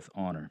behaved with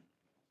honor.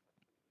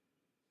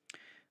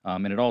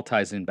 And it all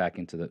ties in back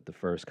into the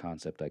first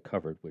concept I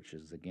covered, which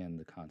is, again,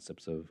 the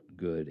concepts of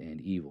good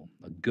and evil.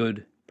 A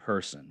good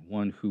person,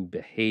 one who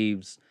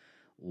behaves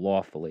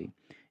lawfully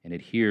and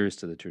adheres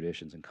to the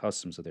traditions and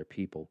customs of their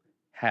people,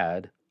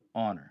 had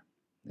honor.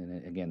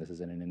 And again, this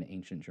is in an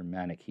ancient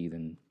Germanic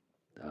heathen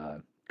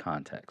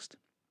context.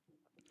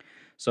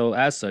 So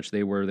as such,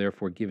 they were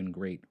therefore given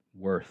great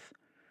worth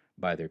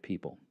by their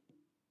people.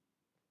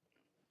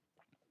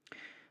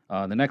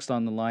 The next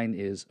on the line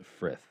is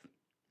frith.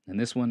 And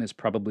this one is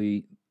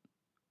probably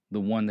the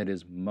one that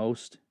is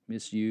most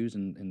misused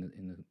in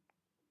the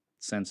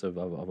sense of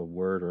a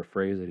word or a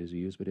phrase that is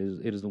used, but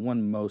it is the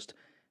one most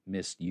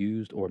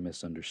misused or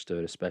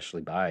misunderstood,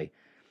 especially by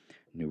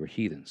newer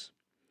heathens.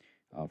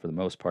 For the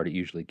most part, it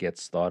usually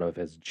gets thought of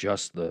as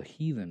just the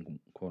heathen,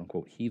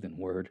 quote-unquote, heathen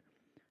word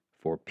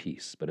for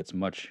peace, but it's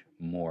much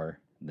more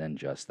than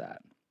just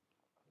that.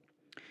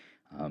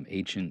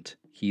 Ancient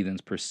heathens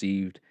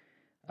perceived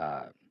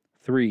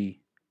three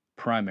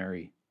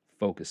primary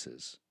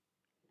focuses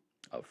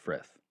of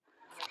frith.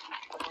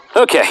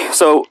 Okay,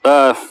 so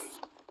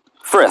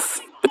frith,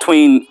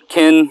 between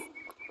kinships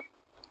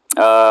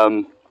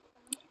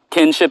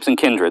and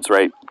kindreds,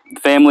 right?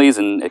 Families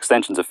and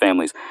extensions of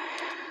families.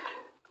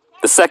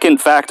 The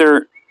second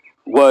factor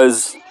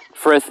was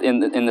frith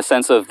in the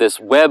sense of this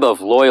web of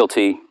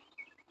loyalty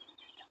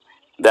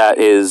that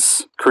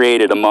is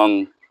created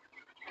among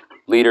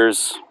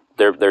leaders,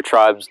 their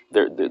tribes,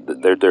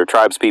 their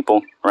tribes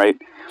people, right?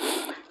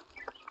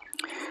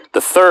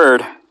 The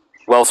third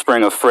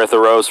wellspring of frith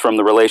arose from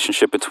the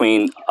relationship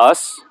between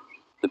us,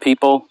 the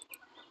people,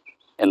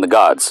 and the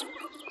gods,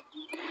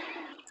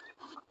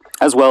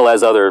 as well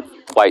as other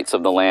whites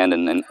of the land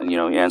and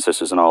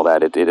ancestors and all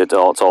that. It's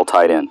all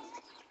tied in.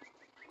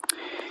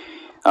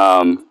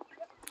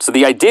 So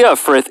the idea of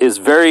frith is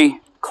very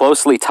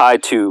closely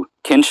tied to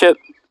kinship,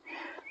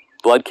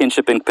 blood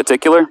kinship in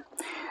particular,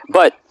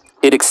 but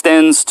it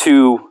extends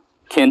to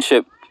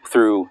kinship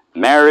through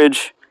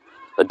marriage,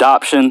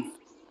 adoption,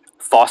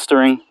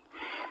 fostering.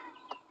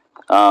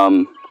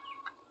 The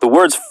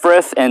words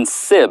frith and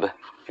sib,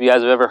 if you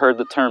guys have ever heard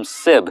the term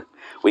sib,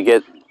 we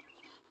get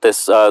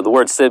this the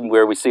word sib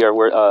where we see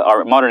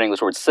our modern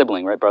English word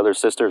sibling, right? Brothers,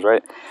 sisters,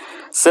 right?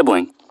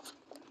 Sibling.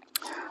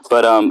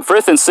 But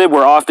frith and sib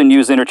were often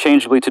used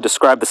interchangeably to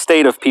describe the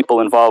state of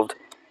people involved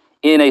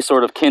in a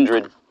sort of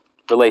kindred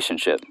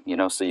relationship.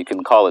 So you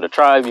can call it a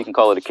tribe, you can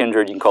call it a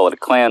kindred, you can call it a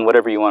clan,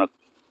 whatever you want to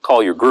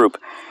call your group.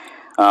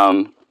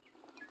 But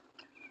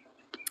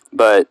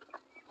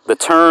the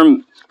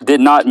term did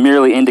not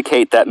merely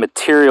indicate that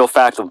material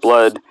fact of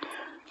blood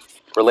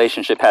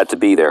relationship had to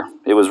be there.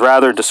 It was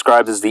rather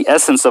described as the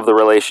essence of the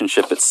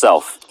relationship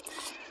itself.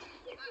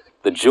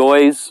 The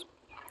joys,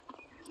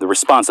 the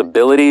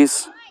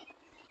responsibilities,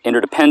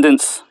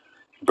 interdependence,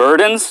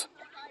 burdens,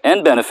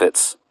 and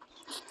benefits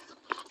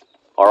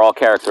are all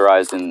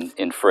characterized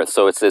in frith.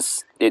 So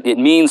it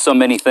means so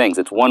many things.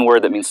 It's one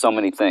word that means so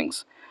many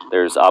things.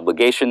 There's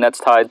obligation that's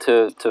tied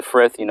to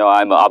frith.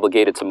 I'm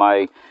obligated to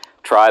my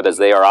tribe as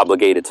they are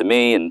obligated to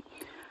me. And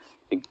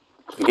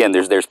again,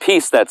 there's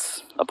peace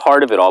that's a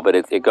part of it all, but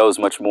it goes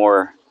much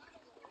more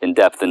in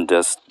depth than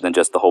just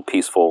the whole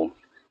peaceful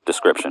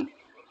description.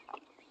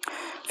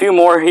 A few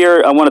more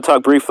here. I want to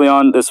talk briefly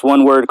on this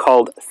one word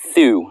called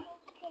thew,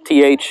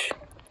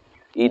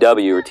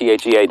 T-H-E-W or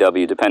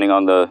T-H-E-A-W, depending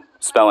on the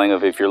spelling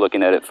of if you're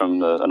looking at it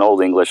from an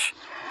Old English.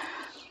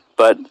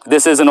 But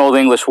this is an Old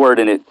English word,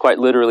 and it quite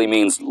literally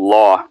means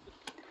law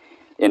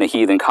in a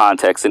heathen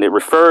context, and it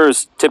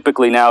refers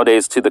typically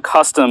nowadays to the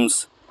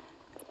customs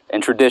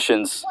and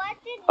traditions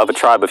of a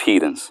tribe of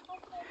heathens.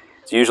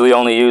 It's usually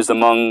only used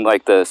among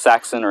like the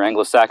Saxon or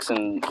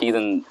Anglo-Saxon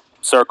heathen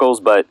circles,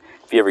 but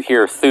if you ever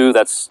hear thew,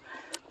 that's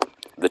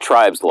the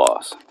tribe's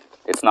laws.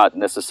 It's not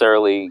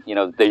necessarily,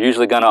 they're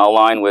usually going to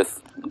align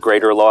with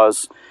greater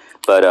laws,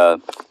 but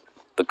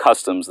the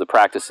customs, the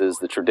practices,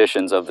 the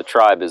traditions of the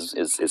tribe is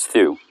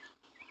thew.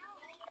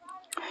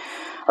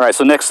 All right,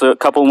 so next a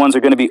couple ones are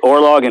going to be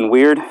Orlog and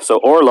Weird. So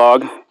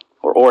Orlog,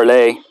 or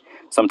Orlay,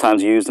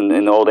 sometimes used in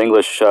the Old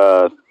English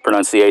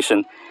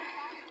pronunciation,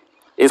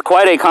 is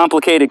quite a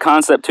complicated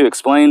concept to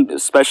explain,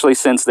 especially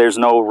since there's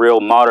no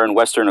real modern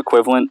Western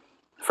equivalent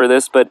for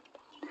this. But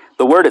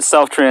the word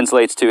itself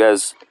translates to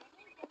as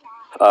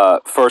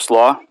first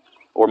law,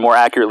 or more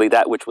accurately,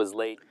 that which was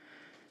laid.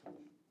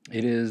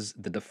 It is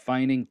the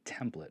defining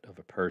template of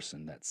a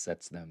person that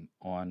sets them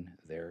on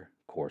their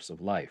course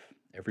of life.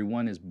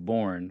 Everyone is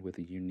born with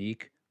a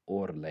unique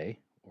orlog,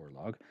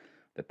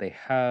 that they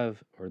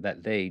have or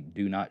that they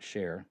do not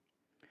share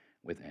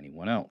with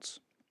anyone else.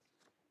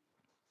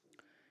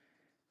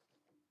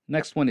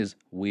 Next one is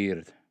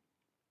weird.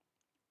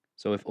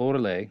 So if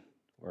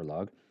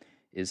orlog,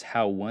 is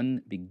how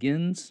one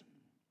begins,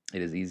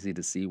 it is easy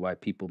to see why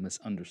people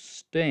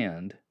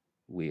misunderstand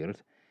weird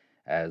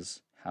as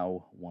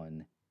how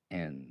one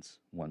ends,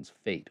 one's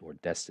fate or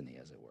destiny,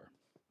 as it were.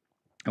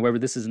 However,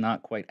 this is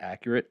not quite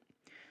accurate.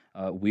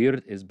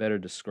 Weird is better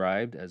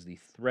described as the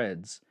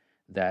threads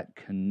that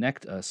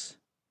connect us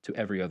to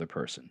every other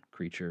person,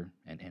 creature,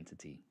 and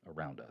entity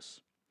around us.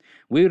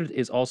 Weird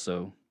is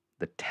also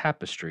the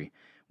tapestry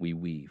we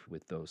weave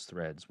with those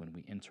threads when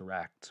we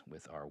interact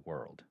with our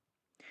world.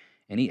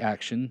 Any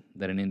action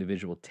that an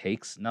individual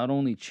takes not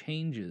only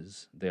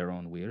changes their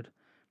own weird,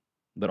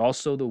 but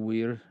also the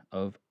weird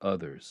of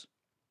others.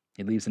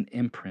 It leaves an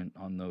imprint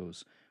on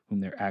those whom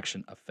their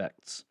action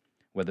affects,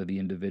 whether the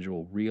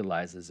individual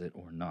realizes it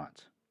or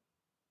not.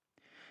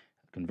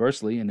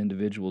 Conversely, an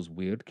individual's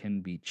weird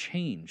can be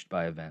changed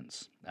by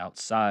events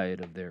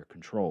outside of their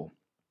control,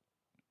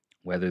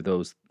 whether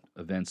those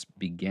events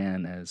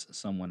began as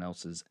someone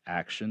else's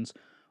actions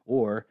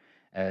or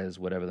as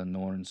whatever the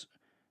norns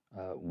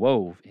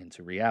wove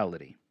into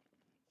reality.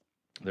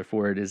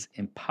 Therefore, it is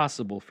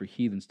impossible for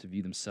heathens to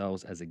view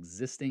themselves as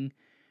existing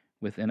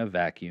within a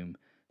vacuum,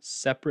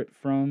 separate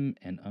from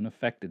and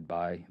unaffected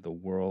by the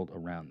world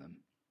around them.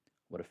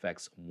 What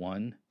affects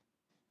one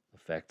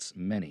affects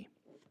many.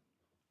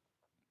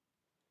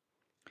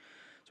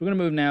 So we're going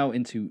to move now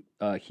into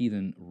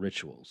heathen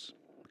rituals,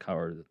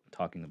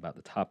 talking about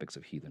the topics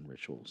of heathen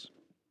rituals.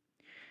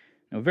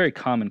 Now, a very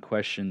common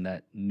question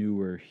that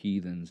newer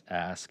heathens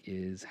ask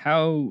is,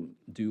 how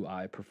do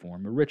I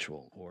perform a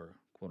ritual, or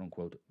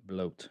quote-unquote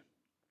bloat?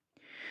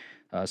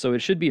 So it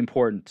should be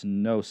important to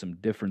know some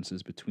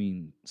differences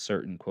between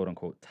certain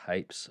quote-unquote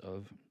types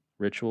of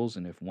rituals,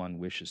 and if one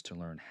wishes to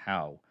learn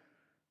how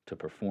to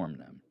perform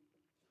them.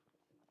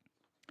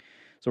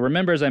 So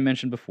remember, as I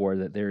mentioned before,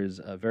 that there is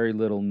very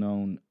little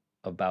known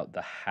about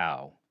the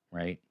how,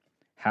 right?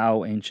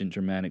 How ancient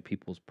Germanic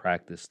peoples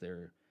practice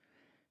their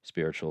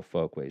spiritual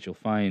folkways. You'll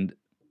find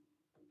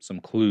some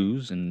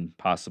clues and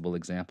possible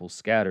examples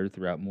scattered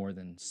throughout more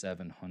than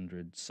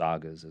 700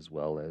 sagas as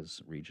well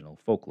as regional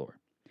folklore.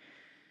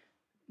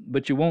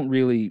 But you won't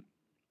really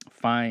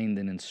find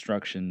an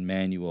instruction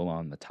manual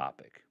on the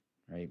topic,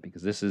 right?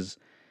 Because this is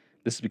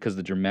because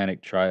the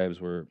Germanic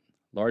tribes were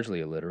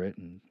largely illiterate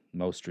and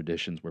most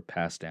traditions were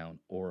passed down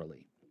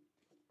orally.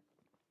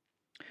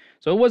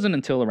 So it wasn't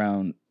until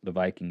around the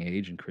Viking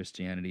Age and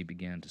Christianity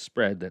began to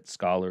spread that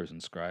scholars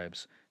and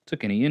scribes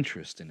took any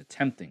interest in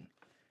attempting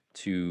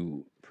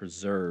to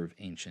preserve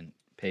ancient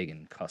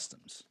pagan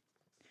customs.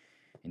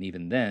 And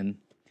even then,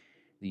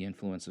 the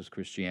influence of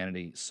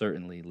Christianity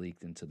certainly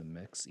leaked into the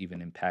mix,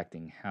 even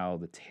impacting how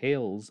the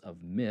tales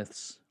of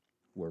myths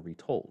were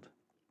retold.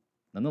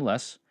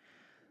 Nonetheless,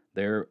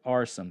 there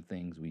are some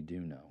things we do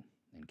know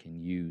and can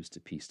use to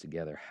piece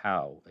together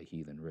how a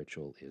heathen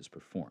ritual is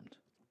performed.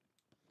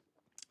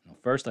 Now,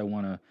 first, I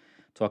want to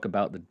talk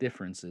about the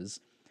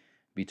differences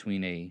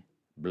between a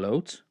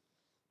bloat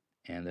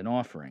and an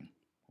offering,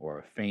 or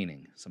a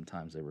feigning,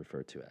 sometimes they're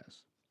referred to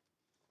as.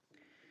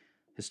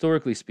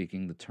 Historically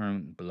speaking, the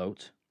term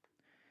bloat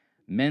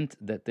meant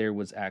that there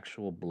was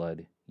actual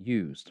blood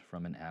used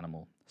from an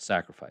animal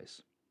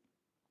sacrifice.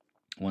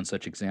 One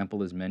such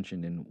example is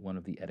mentioned in one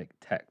of the Eddic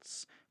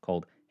texts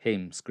called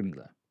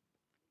Heimskringla.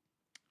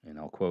 And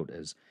I'll quote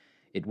as,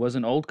 "It was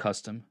an old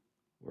custom,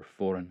 or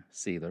foreign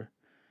seether,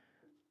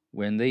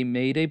 when they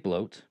made a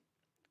bloat,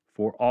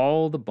 for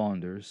all the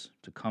bonders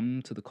to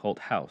come to the cult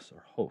house,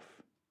 or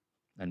hof,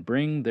 and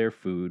bring their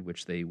food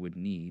which they would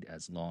need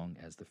as long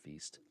as the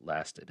feast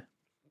lasted.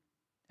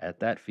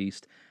 At that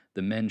feast,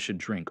 the men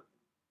should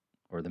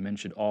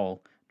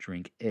all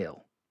drink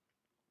ale.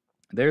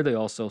 There they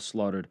also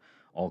slaughtered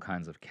all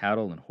kinds of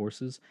cattle and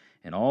horses,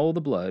 and all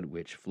the blood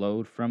which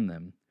flowed from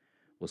them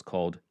was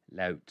called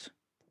laut.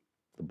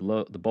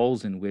 The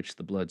bowls in which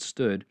the blood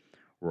stood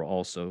were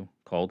also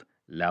called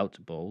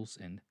laut bowls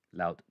and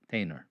laut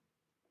tainer,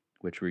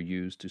 which were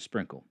used to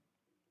sprinkle.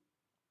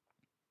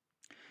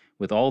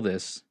 With all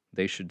this,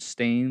 they should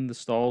stain the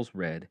stalls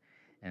red,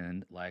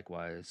 and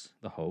likewise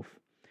the hof,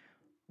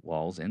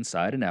 walls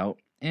inside and out,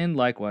 and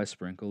likewise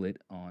sprinkle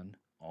it on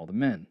all the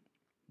men.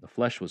 The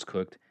flesh was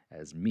cooked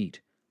as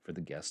meat for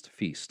the guest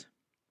feast."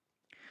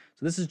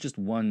 So this is just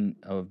one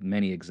of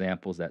many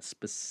examples that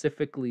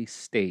specifically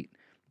state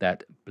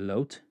that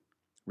bloat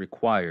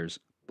requires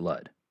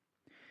blood.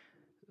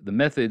 The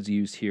methods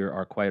used here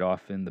are quite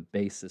often the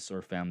basis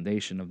or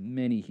foundation of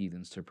many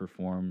heathens to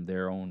perform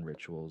their own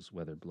rituals,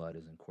 whether blood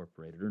is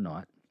incorporated or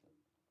not.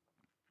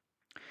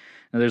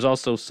 Now, there's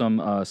also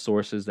some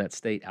sources that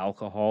state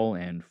alcohol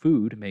and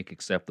food make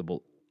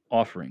acceptable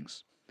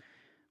offerings,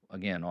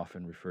 again,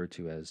 often referred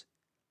to as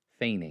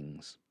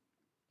feignings.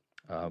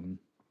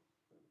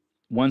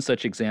 One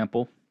such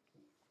example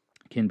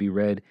can be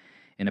read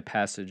in a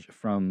passage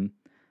from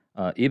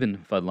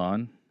Ibn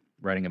Fadlan,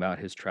 writing about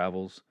his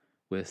travels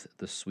with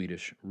the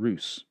Swedish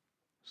Rus,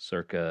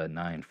 circa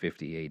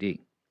 950 AD.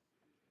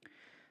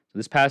 So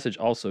this passage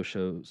also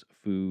shows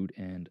food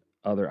and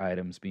other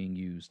items being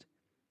used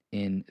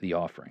in the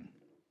offering.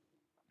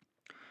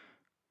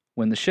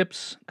 When the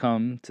ships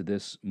come to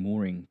this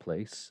mooring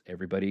place,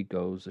 everybody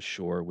goes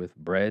ashore with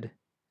bread,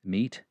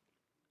 meat,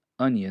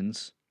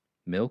 onions,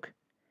 milk,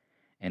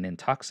 and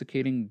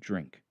intoxicating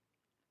drink,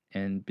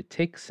 and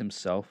betakes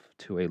himself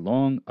to a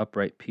long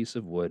upright piece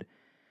of wood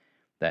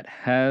that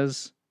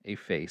has a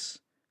face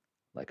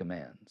like a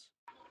man's.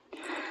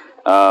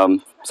 So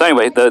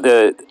anyway,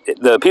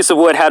 the piece of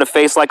wood had a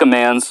face like a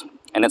man's,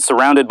 and it's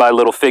surrounded by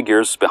little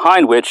figures,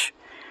 behind which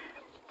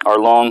are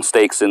long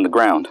stakes in the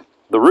ground.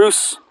 The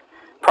Rus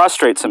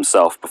prostrates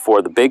himself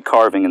before the big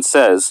carving and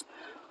says,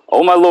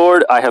 "O my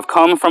lord, I have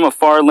come from a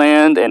far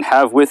land and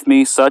have with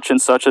me such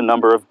and such a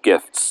number of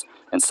gifts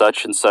and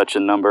such a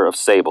number of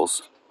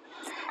sables."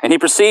 And he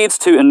proceeds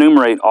to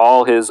enumerate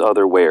all his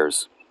other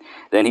wares.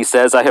 Then he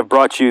says, "I have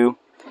brought you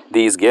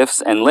these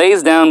gifts," and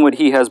lays down what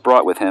he has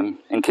brought with him,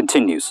 and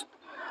continues,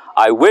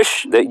 "I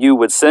wish that you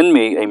would send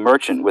me a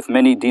merchant with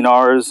many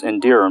dinars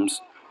and dirhams,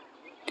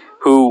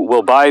 who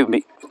will buy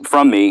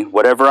from me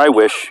whatever I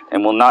wish,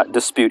 and will not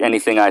dispute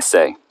anything I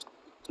say."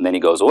 And then he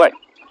goes away.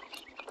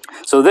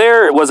 So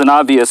there was an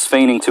obvious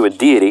feigning to a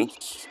deity.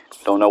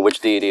 Don't know which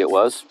deity it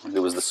was. If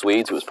it was the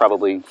Swedes, it was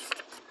probably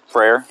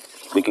prayer.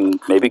 We can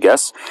maybe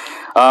guess.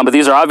 But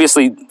these are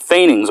obviously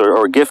feignings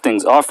or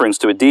giftings, offerings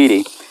to a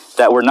deity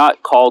that were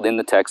not called in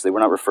the text. They were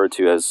not referred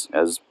to as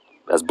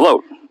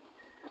bloat.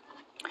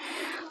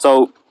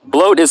 So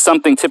bloat is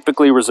something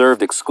typically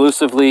reserved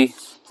exclusively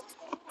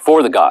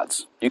for the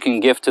gods. You can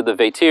gift to the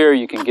Vatir,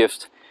 you can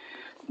gift,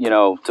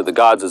 to the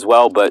gods as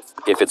well, but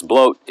if it's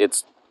bloat,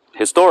 it's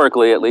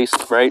historically, at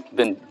least, right,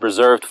 been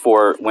reserved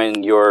for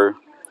when you're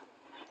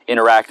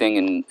interacting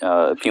and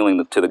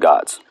appealing to the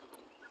gods.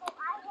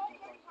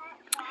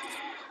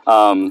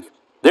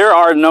 There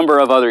are a number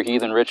of other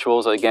heathen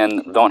rituals.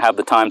 Again, don't have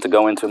the time to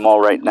go into them all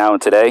right now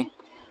and today.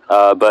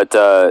 But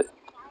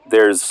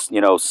there's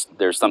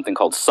something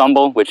called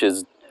sumbel, which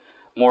is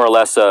more or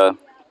less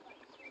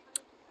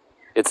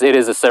it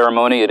is a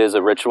ceremony, it is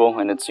a ritual,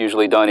 and it's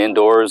usually done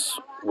indoors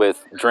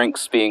with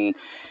drinks being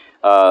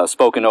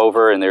spoken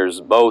over, and there's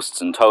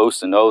boasts and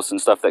toasts and oaths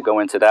and stuff that go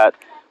into that.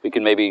 We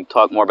can maybe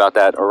talk more about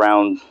that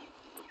around,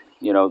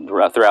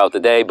 throughout the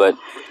day, but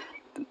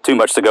too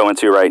much to go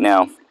into right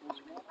now.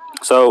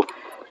 So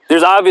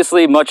there's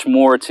obviously much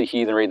more to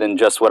heathenry than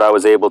just what I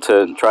was able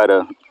to try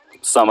to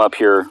sum up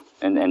here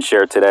and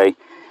share today.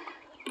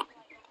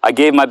 I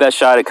gave my best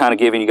shot at kind of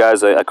giving you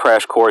guys a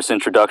crash course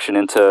introduction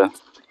into,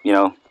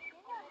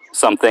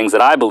 some things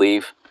that I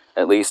believe,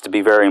 at least, to be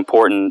very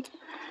important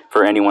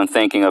for anyone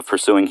thinking of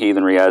pursuing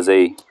heathenry as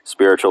a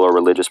spiritual or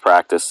religious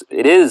practice.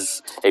 It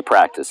is a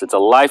practice. It's a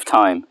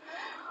lifetime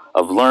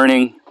of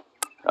learning,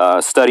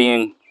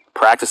 studying,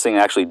 practicing,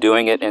 actually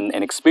doing it,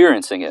 and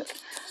experiencing it.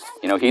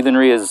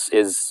 Heathenry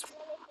is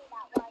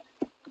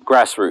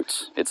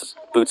grassroots. It's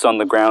boots on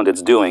the ground.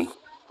 It's doing.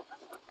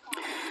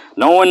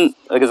 No one,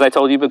 like as I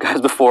told you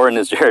guys before, and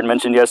as Jared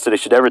mentioned yesterday,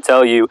 should ever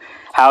tell you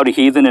how to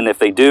heathen, and if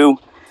they do,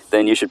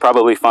 then you should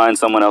probably find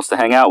someone else to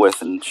hang out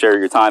with and share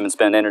your time and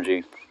spend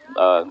energy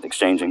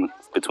exchanging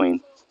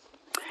between.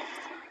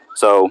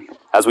 So,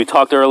 as we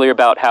talked earlier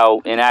about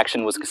how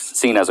inaction was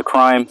seen as a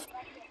crime,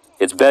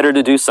 it's better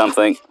to do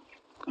something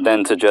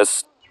than to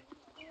just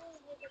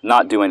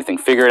not do anything.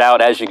 Figure it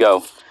out as you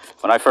go.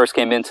 When I first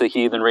came into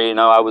heathenry,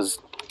 I was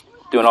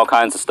doing all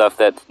kinds of stuff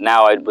that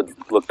now I would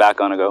look back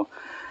on and go,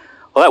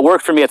 well, that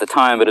worked for me at the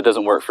time, but it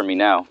doesn't work for me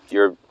now.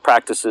 Your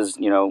practices,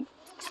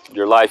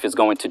 your life is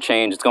going to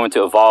change, it's going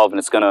to evolve, and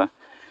it's going to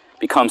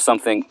become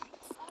something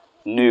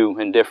new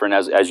and different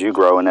as you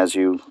grow and as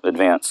you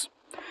advance.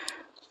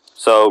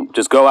 So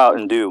just go out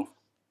and do.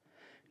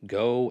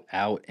 Go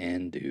out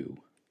and do.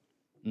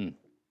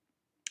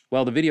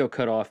 Well, the video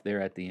cut off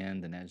there at the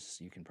end, and as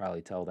you can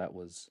probably tell, that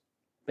was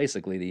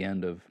basically the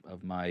end of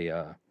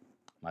my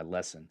my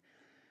lesson.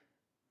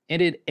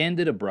 And it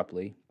ended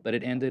abruptly, but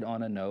it ended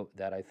on a note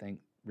that I think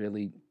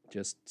really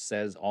just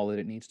says all that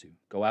it needs to.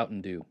 Go out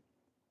and do.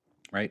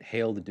 Right?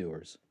 Hail the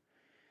doers.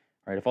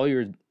 Right? If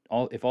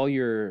all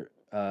you're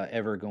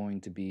ever going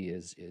to be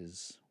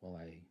is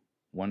well, I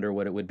wonder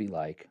what it would be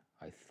like.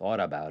 I thought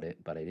about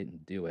it, but I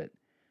didn't do it.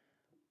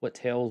 What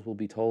tales will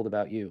be told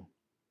about you?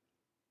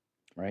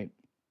 Right?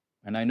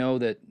 And I know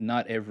that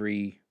not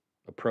every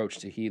approach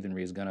to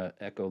heathenry is going to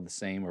echo the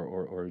same,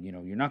 or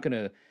you're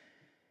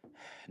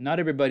not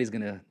everybody's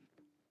going to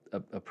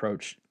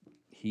approach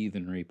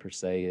heathenry per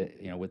se,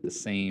 you know, with the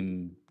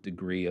same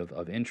degree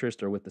of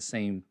interest or with the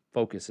same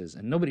focuses,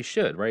 and nobody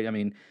should, right? I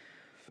mean,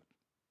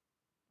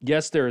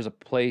 yes, there is a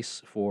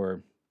place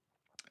for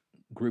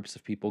groups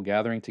of people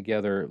gathering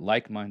together,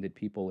 like-minded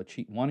people,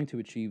 wanting to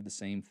achieve the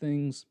same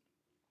things,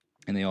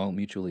 and they all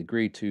mutually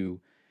agree to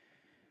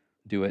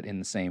do it in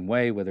the same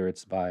way, whether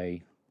it's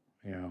by,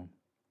 you know,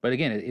 but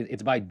again,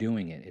 it's by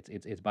doing it.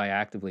 It's by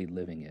actively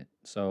living it.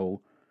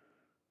 So,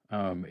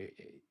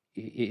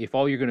 if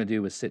all you're going to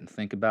do is sit and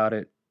think about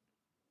it,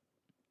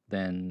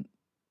 then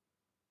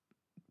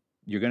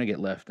you're going to get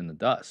left in the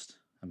dust.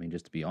 I mean,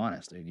 just to be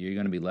honest, you're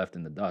going to be left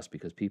in the dust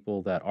because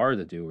people that are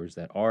the doers,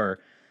 that are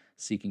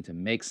seeking to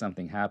make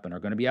something happen, are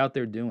going to be out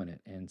there doing it.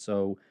 And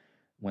so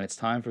when it's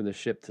time for the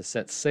ship to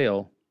set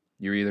sail,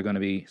 you're either going to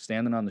be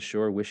standing on the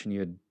shore wishing you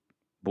had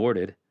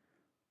boarded,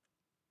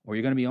 or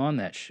you're going to be on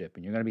that ship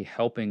and you're going to be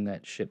helping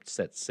that ship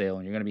set sail,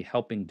 and you're going to be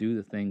helping do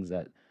the things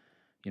that,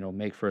 you know,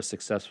 make for a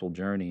successful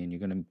journey, and you're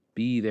going to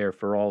be there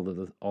for all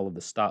of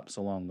the stops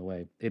along the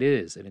way. It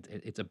is, and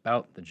it's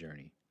about the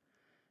journey.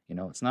 You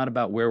know, it's not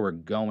about where we're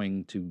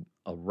going to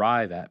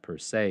arrive at per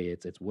se.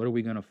 It's what are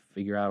we going to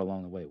figure out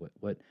along the way?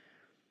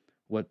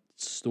 What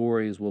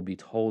stories will be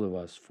told of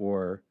us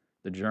for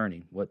the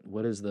journey?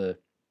 What is the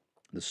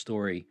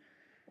story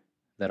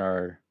that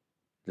our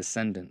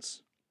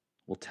descendants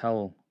will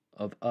tell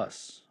of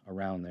us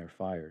around their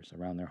fires,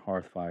 around their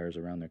hearth fires,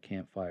 around their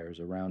campfires,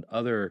 around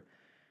other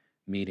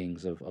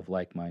meetings of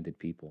like-minded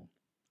people?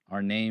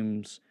 Our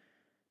names,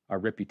 our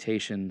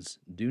reputations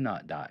do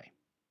not die.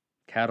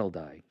 Cattle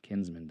die,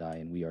 kinsmen die,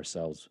 and we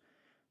ourselves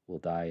will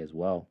die as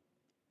well.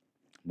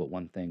 But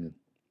one thing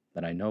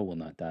that I know will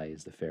not die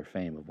is the fair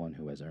fame of one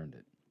who has earned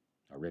it.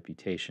 Our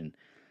reputation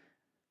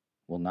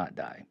will not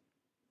die.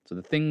 So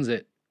the things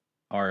that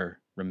are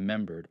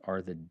remembered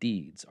are the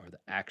deeds, are the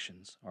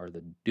actions, are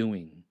the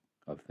doing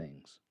of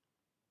things.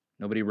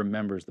 Nobody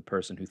remembers the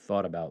person who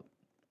thought about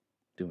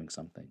doing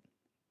something.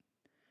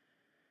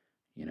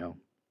 You know,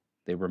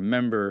 they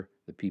remember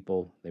the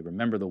people, they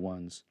remember the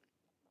ones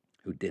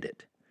who did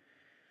it.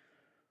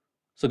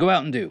 So go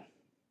out and do.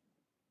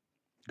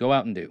 Go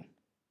out and do.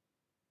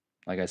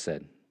 Like I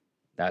said,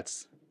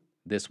 that's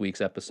this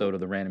week's episode of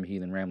the Random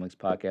Heathen Ramblings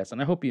podcast,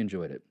 and I hope you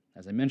enjoyed it.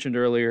 As I mentioned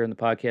earlier in the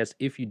podcast,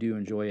 if you do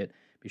enjoy it,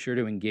 be sure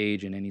to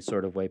engage in any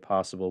sort of way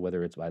possible,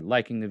 whether it's by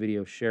liking the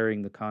video,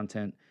 sharing the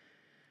content,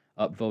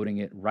 upvoting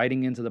it,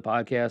 writing into the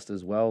podcast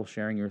as well,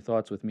 sharing your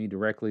thoughts with me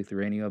directly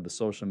through any of the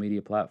social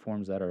media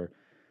platforms that are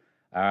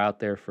out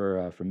there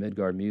for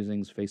Midgard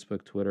Musings: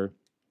 Facebook, Twitter,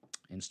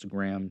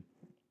 Instagram,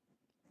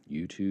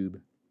 YouTube,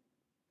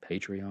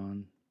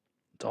 Patreon.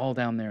 It's all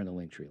down there in the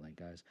Linktree link,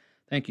 guys.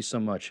 Thank you so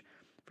much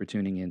for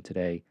tuning in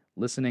today,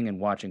 listening and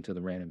watching to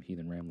the Random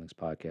Heathen Ramblings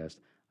podcast.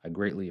 I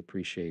greatly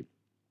appreciate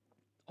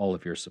all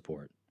of your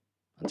support.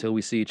 Until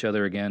we see each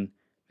other again,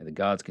 may the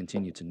gods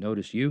continue to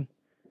notice you,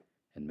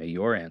 and may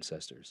your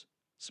ancestors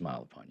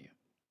smile upon you.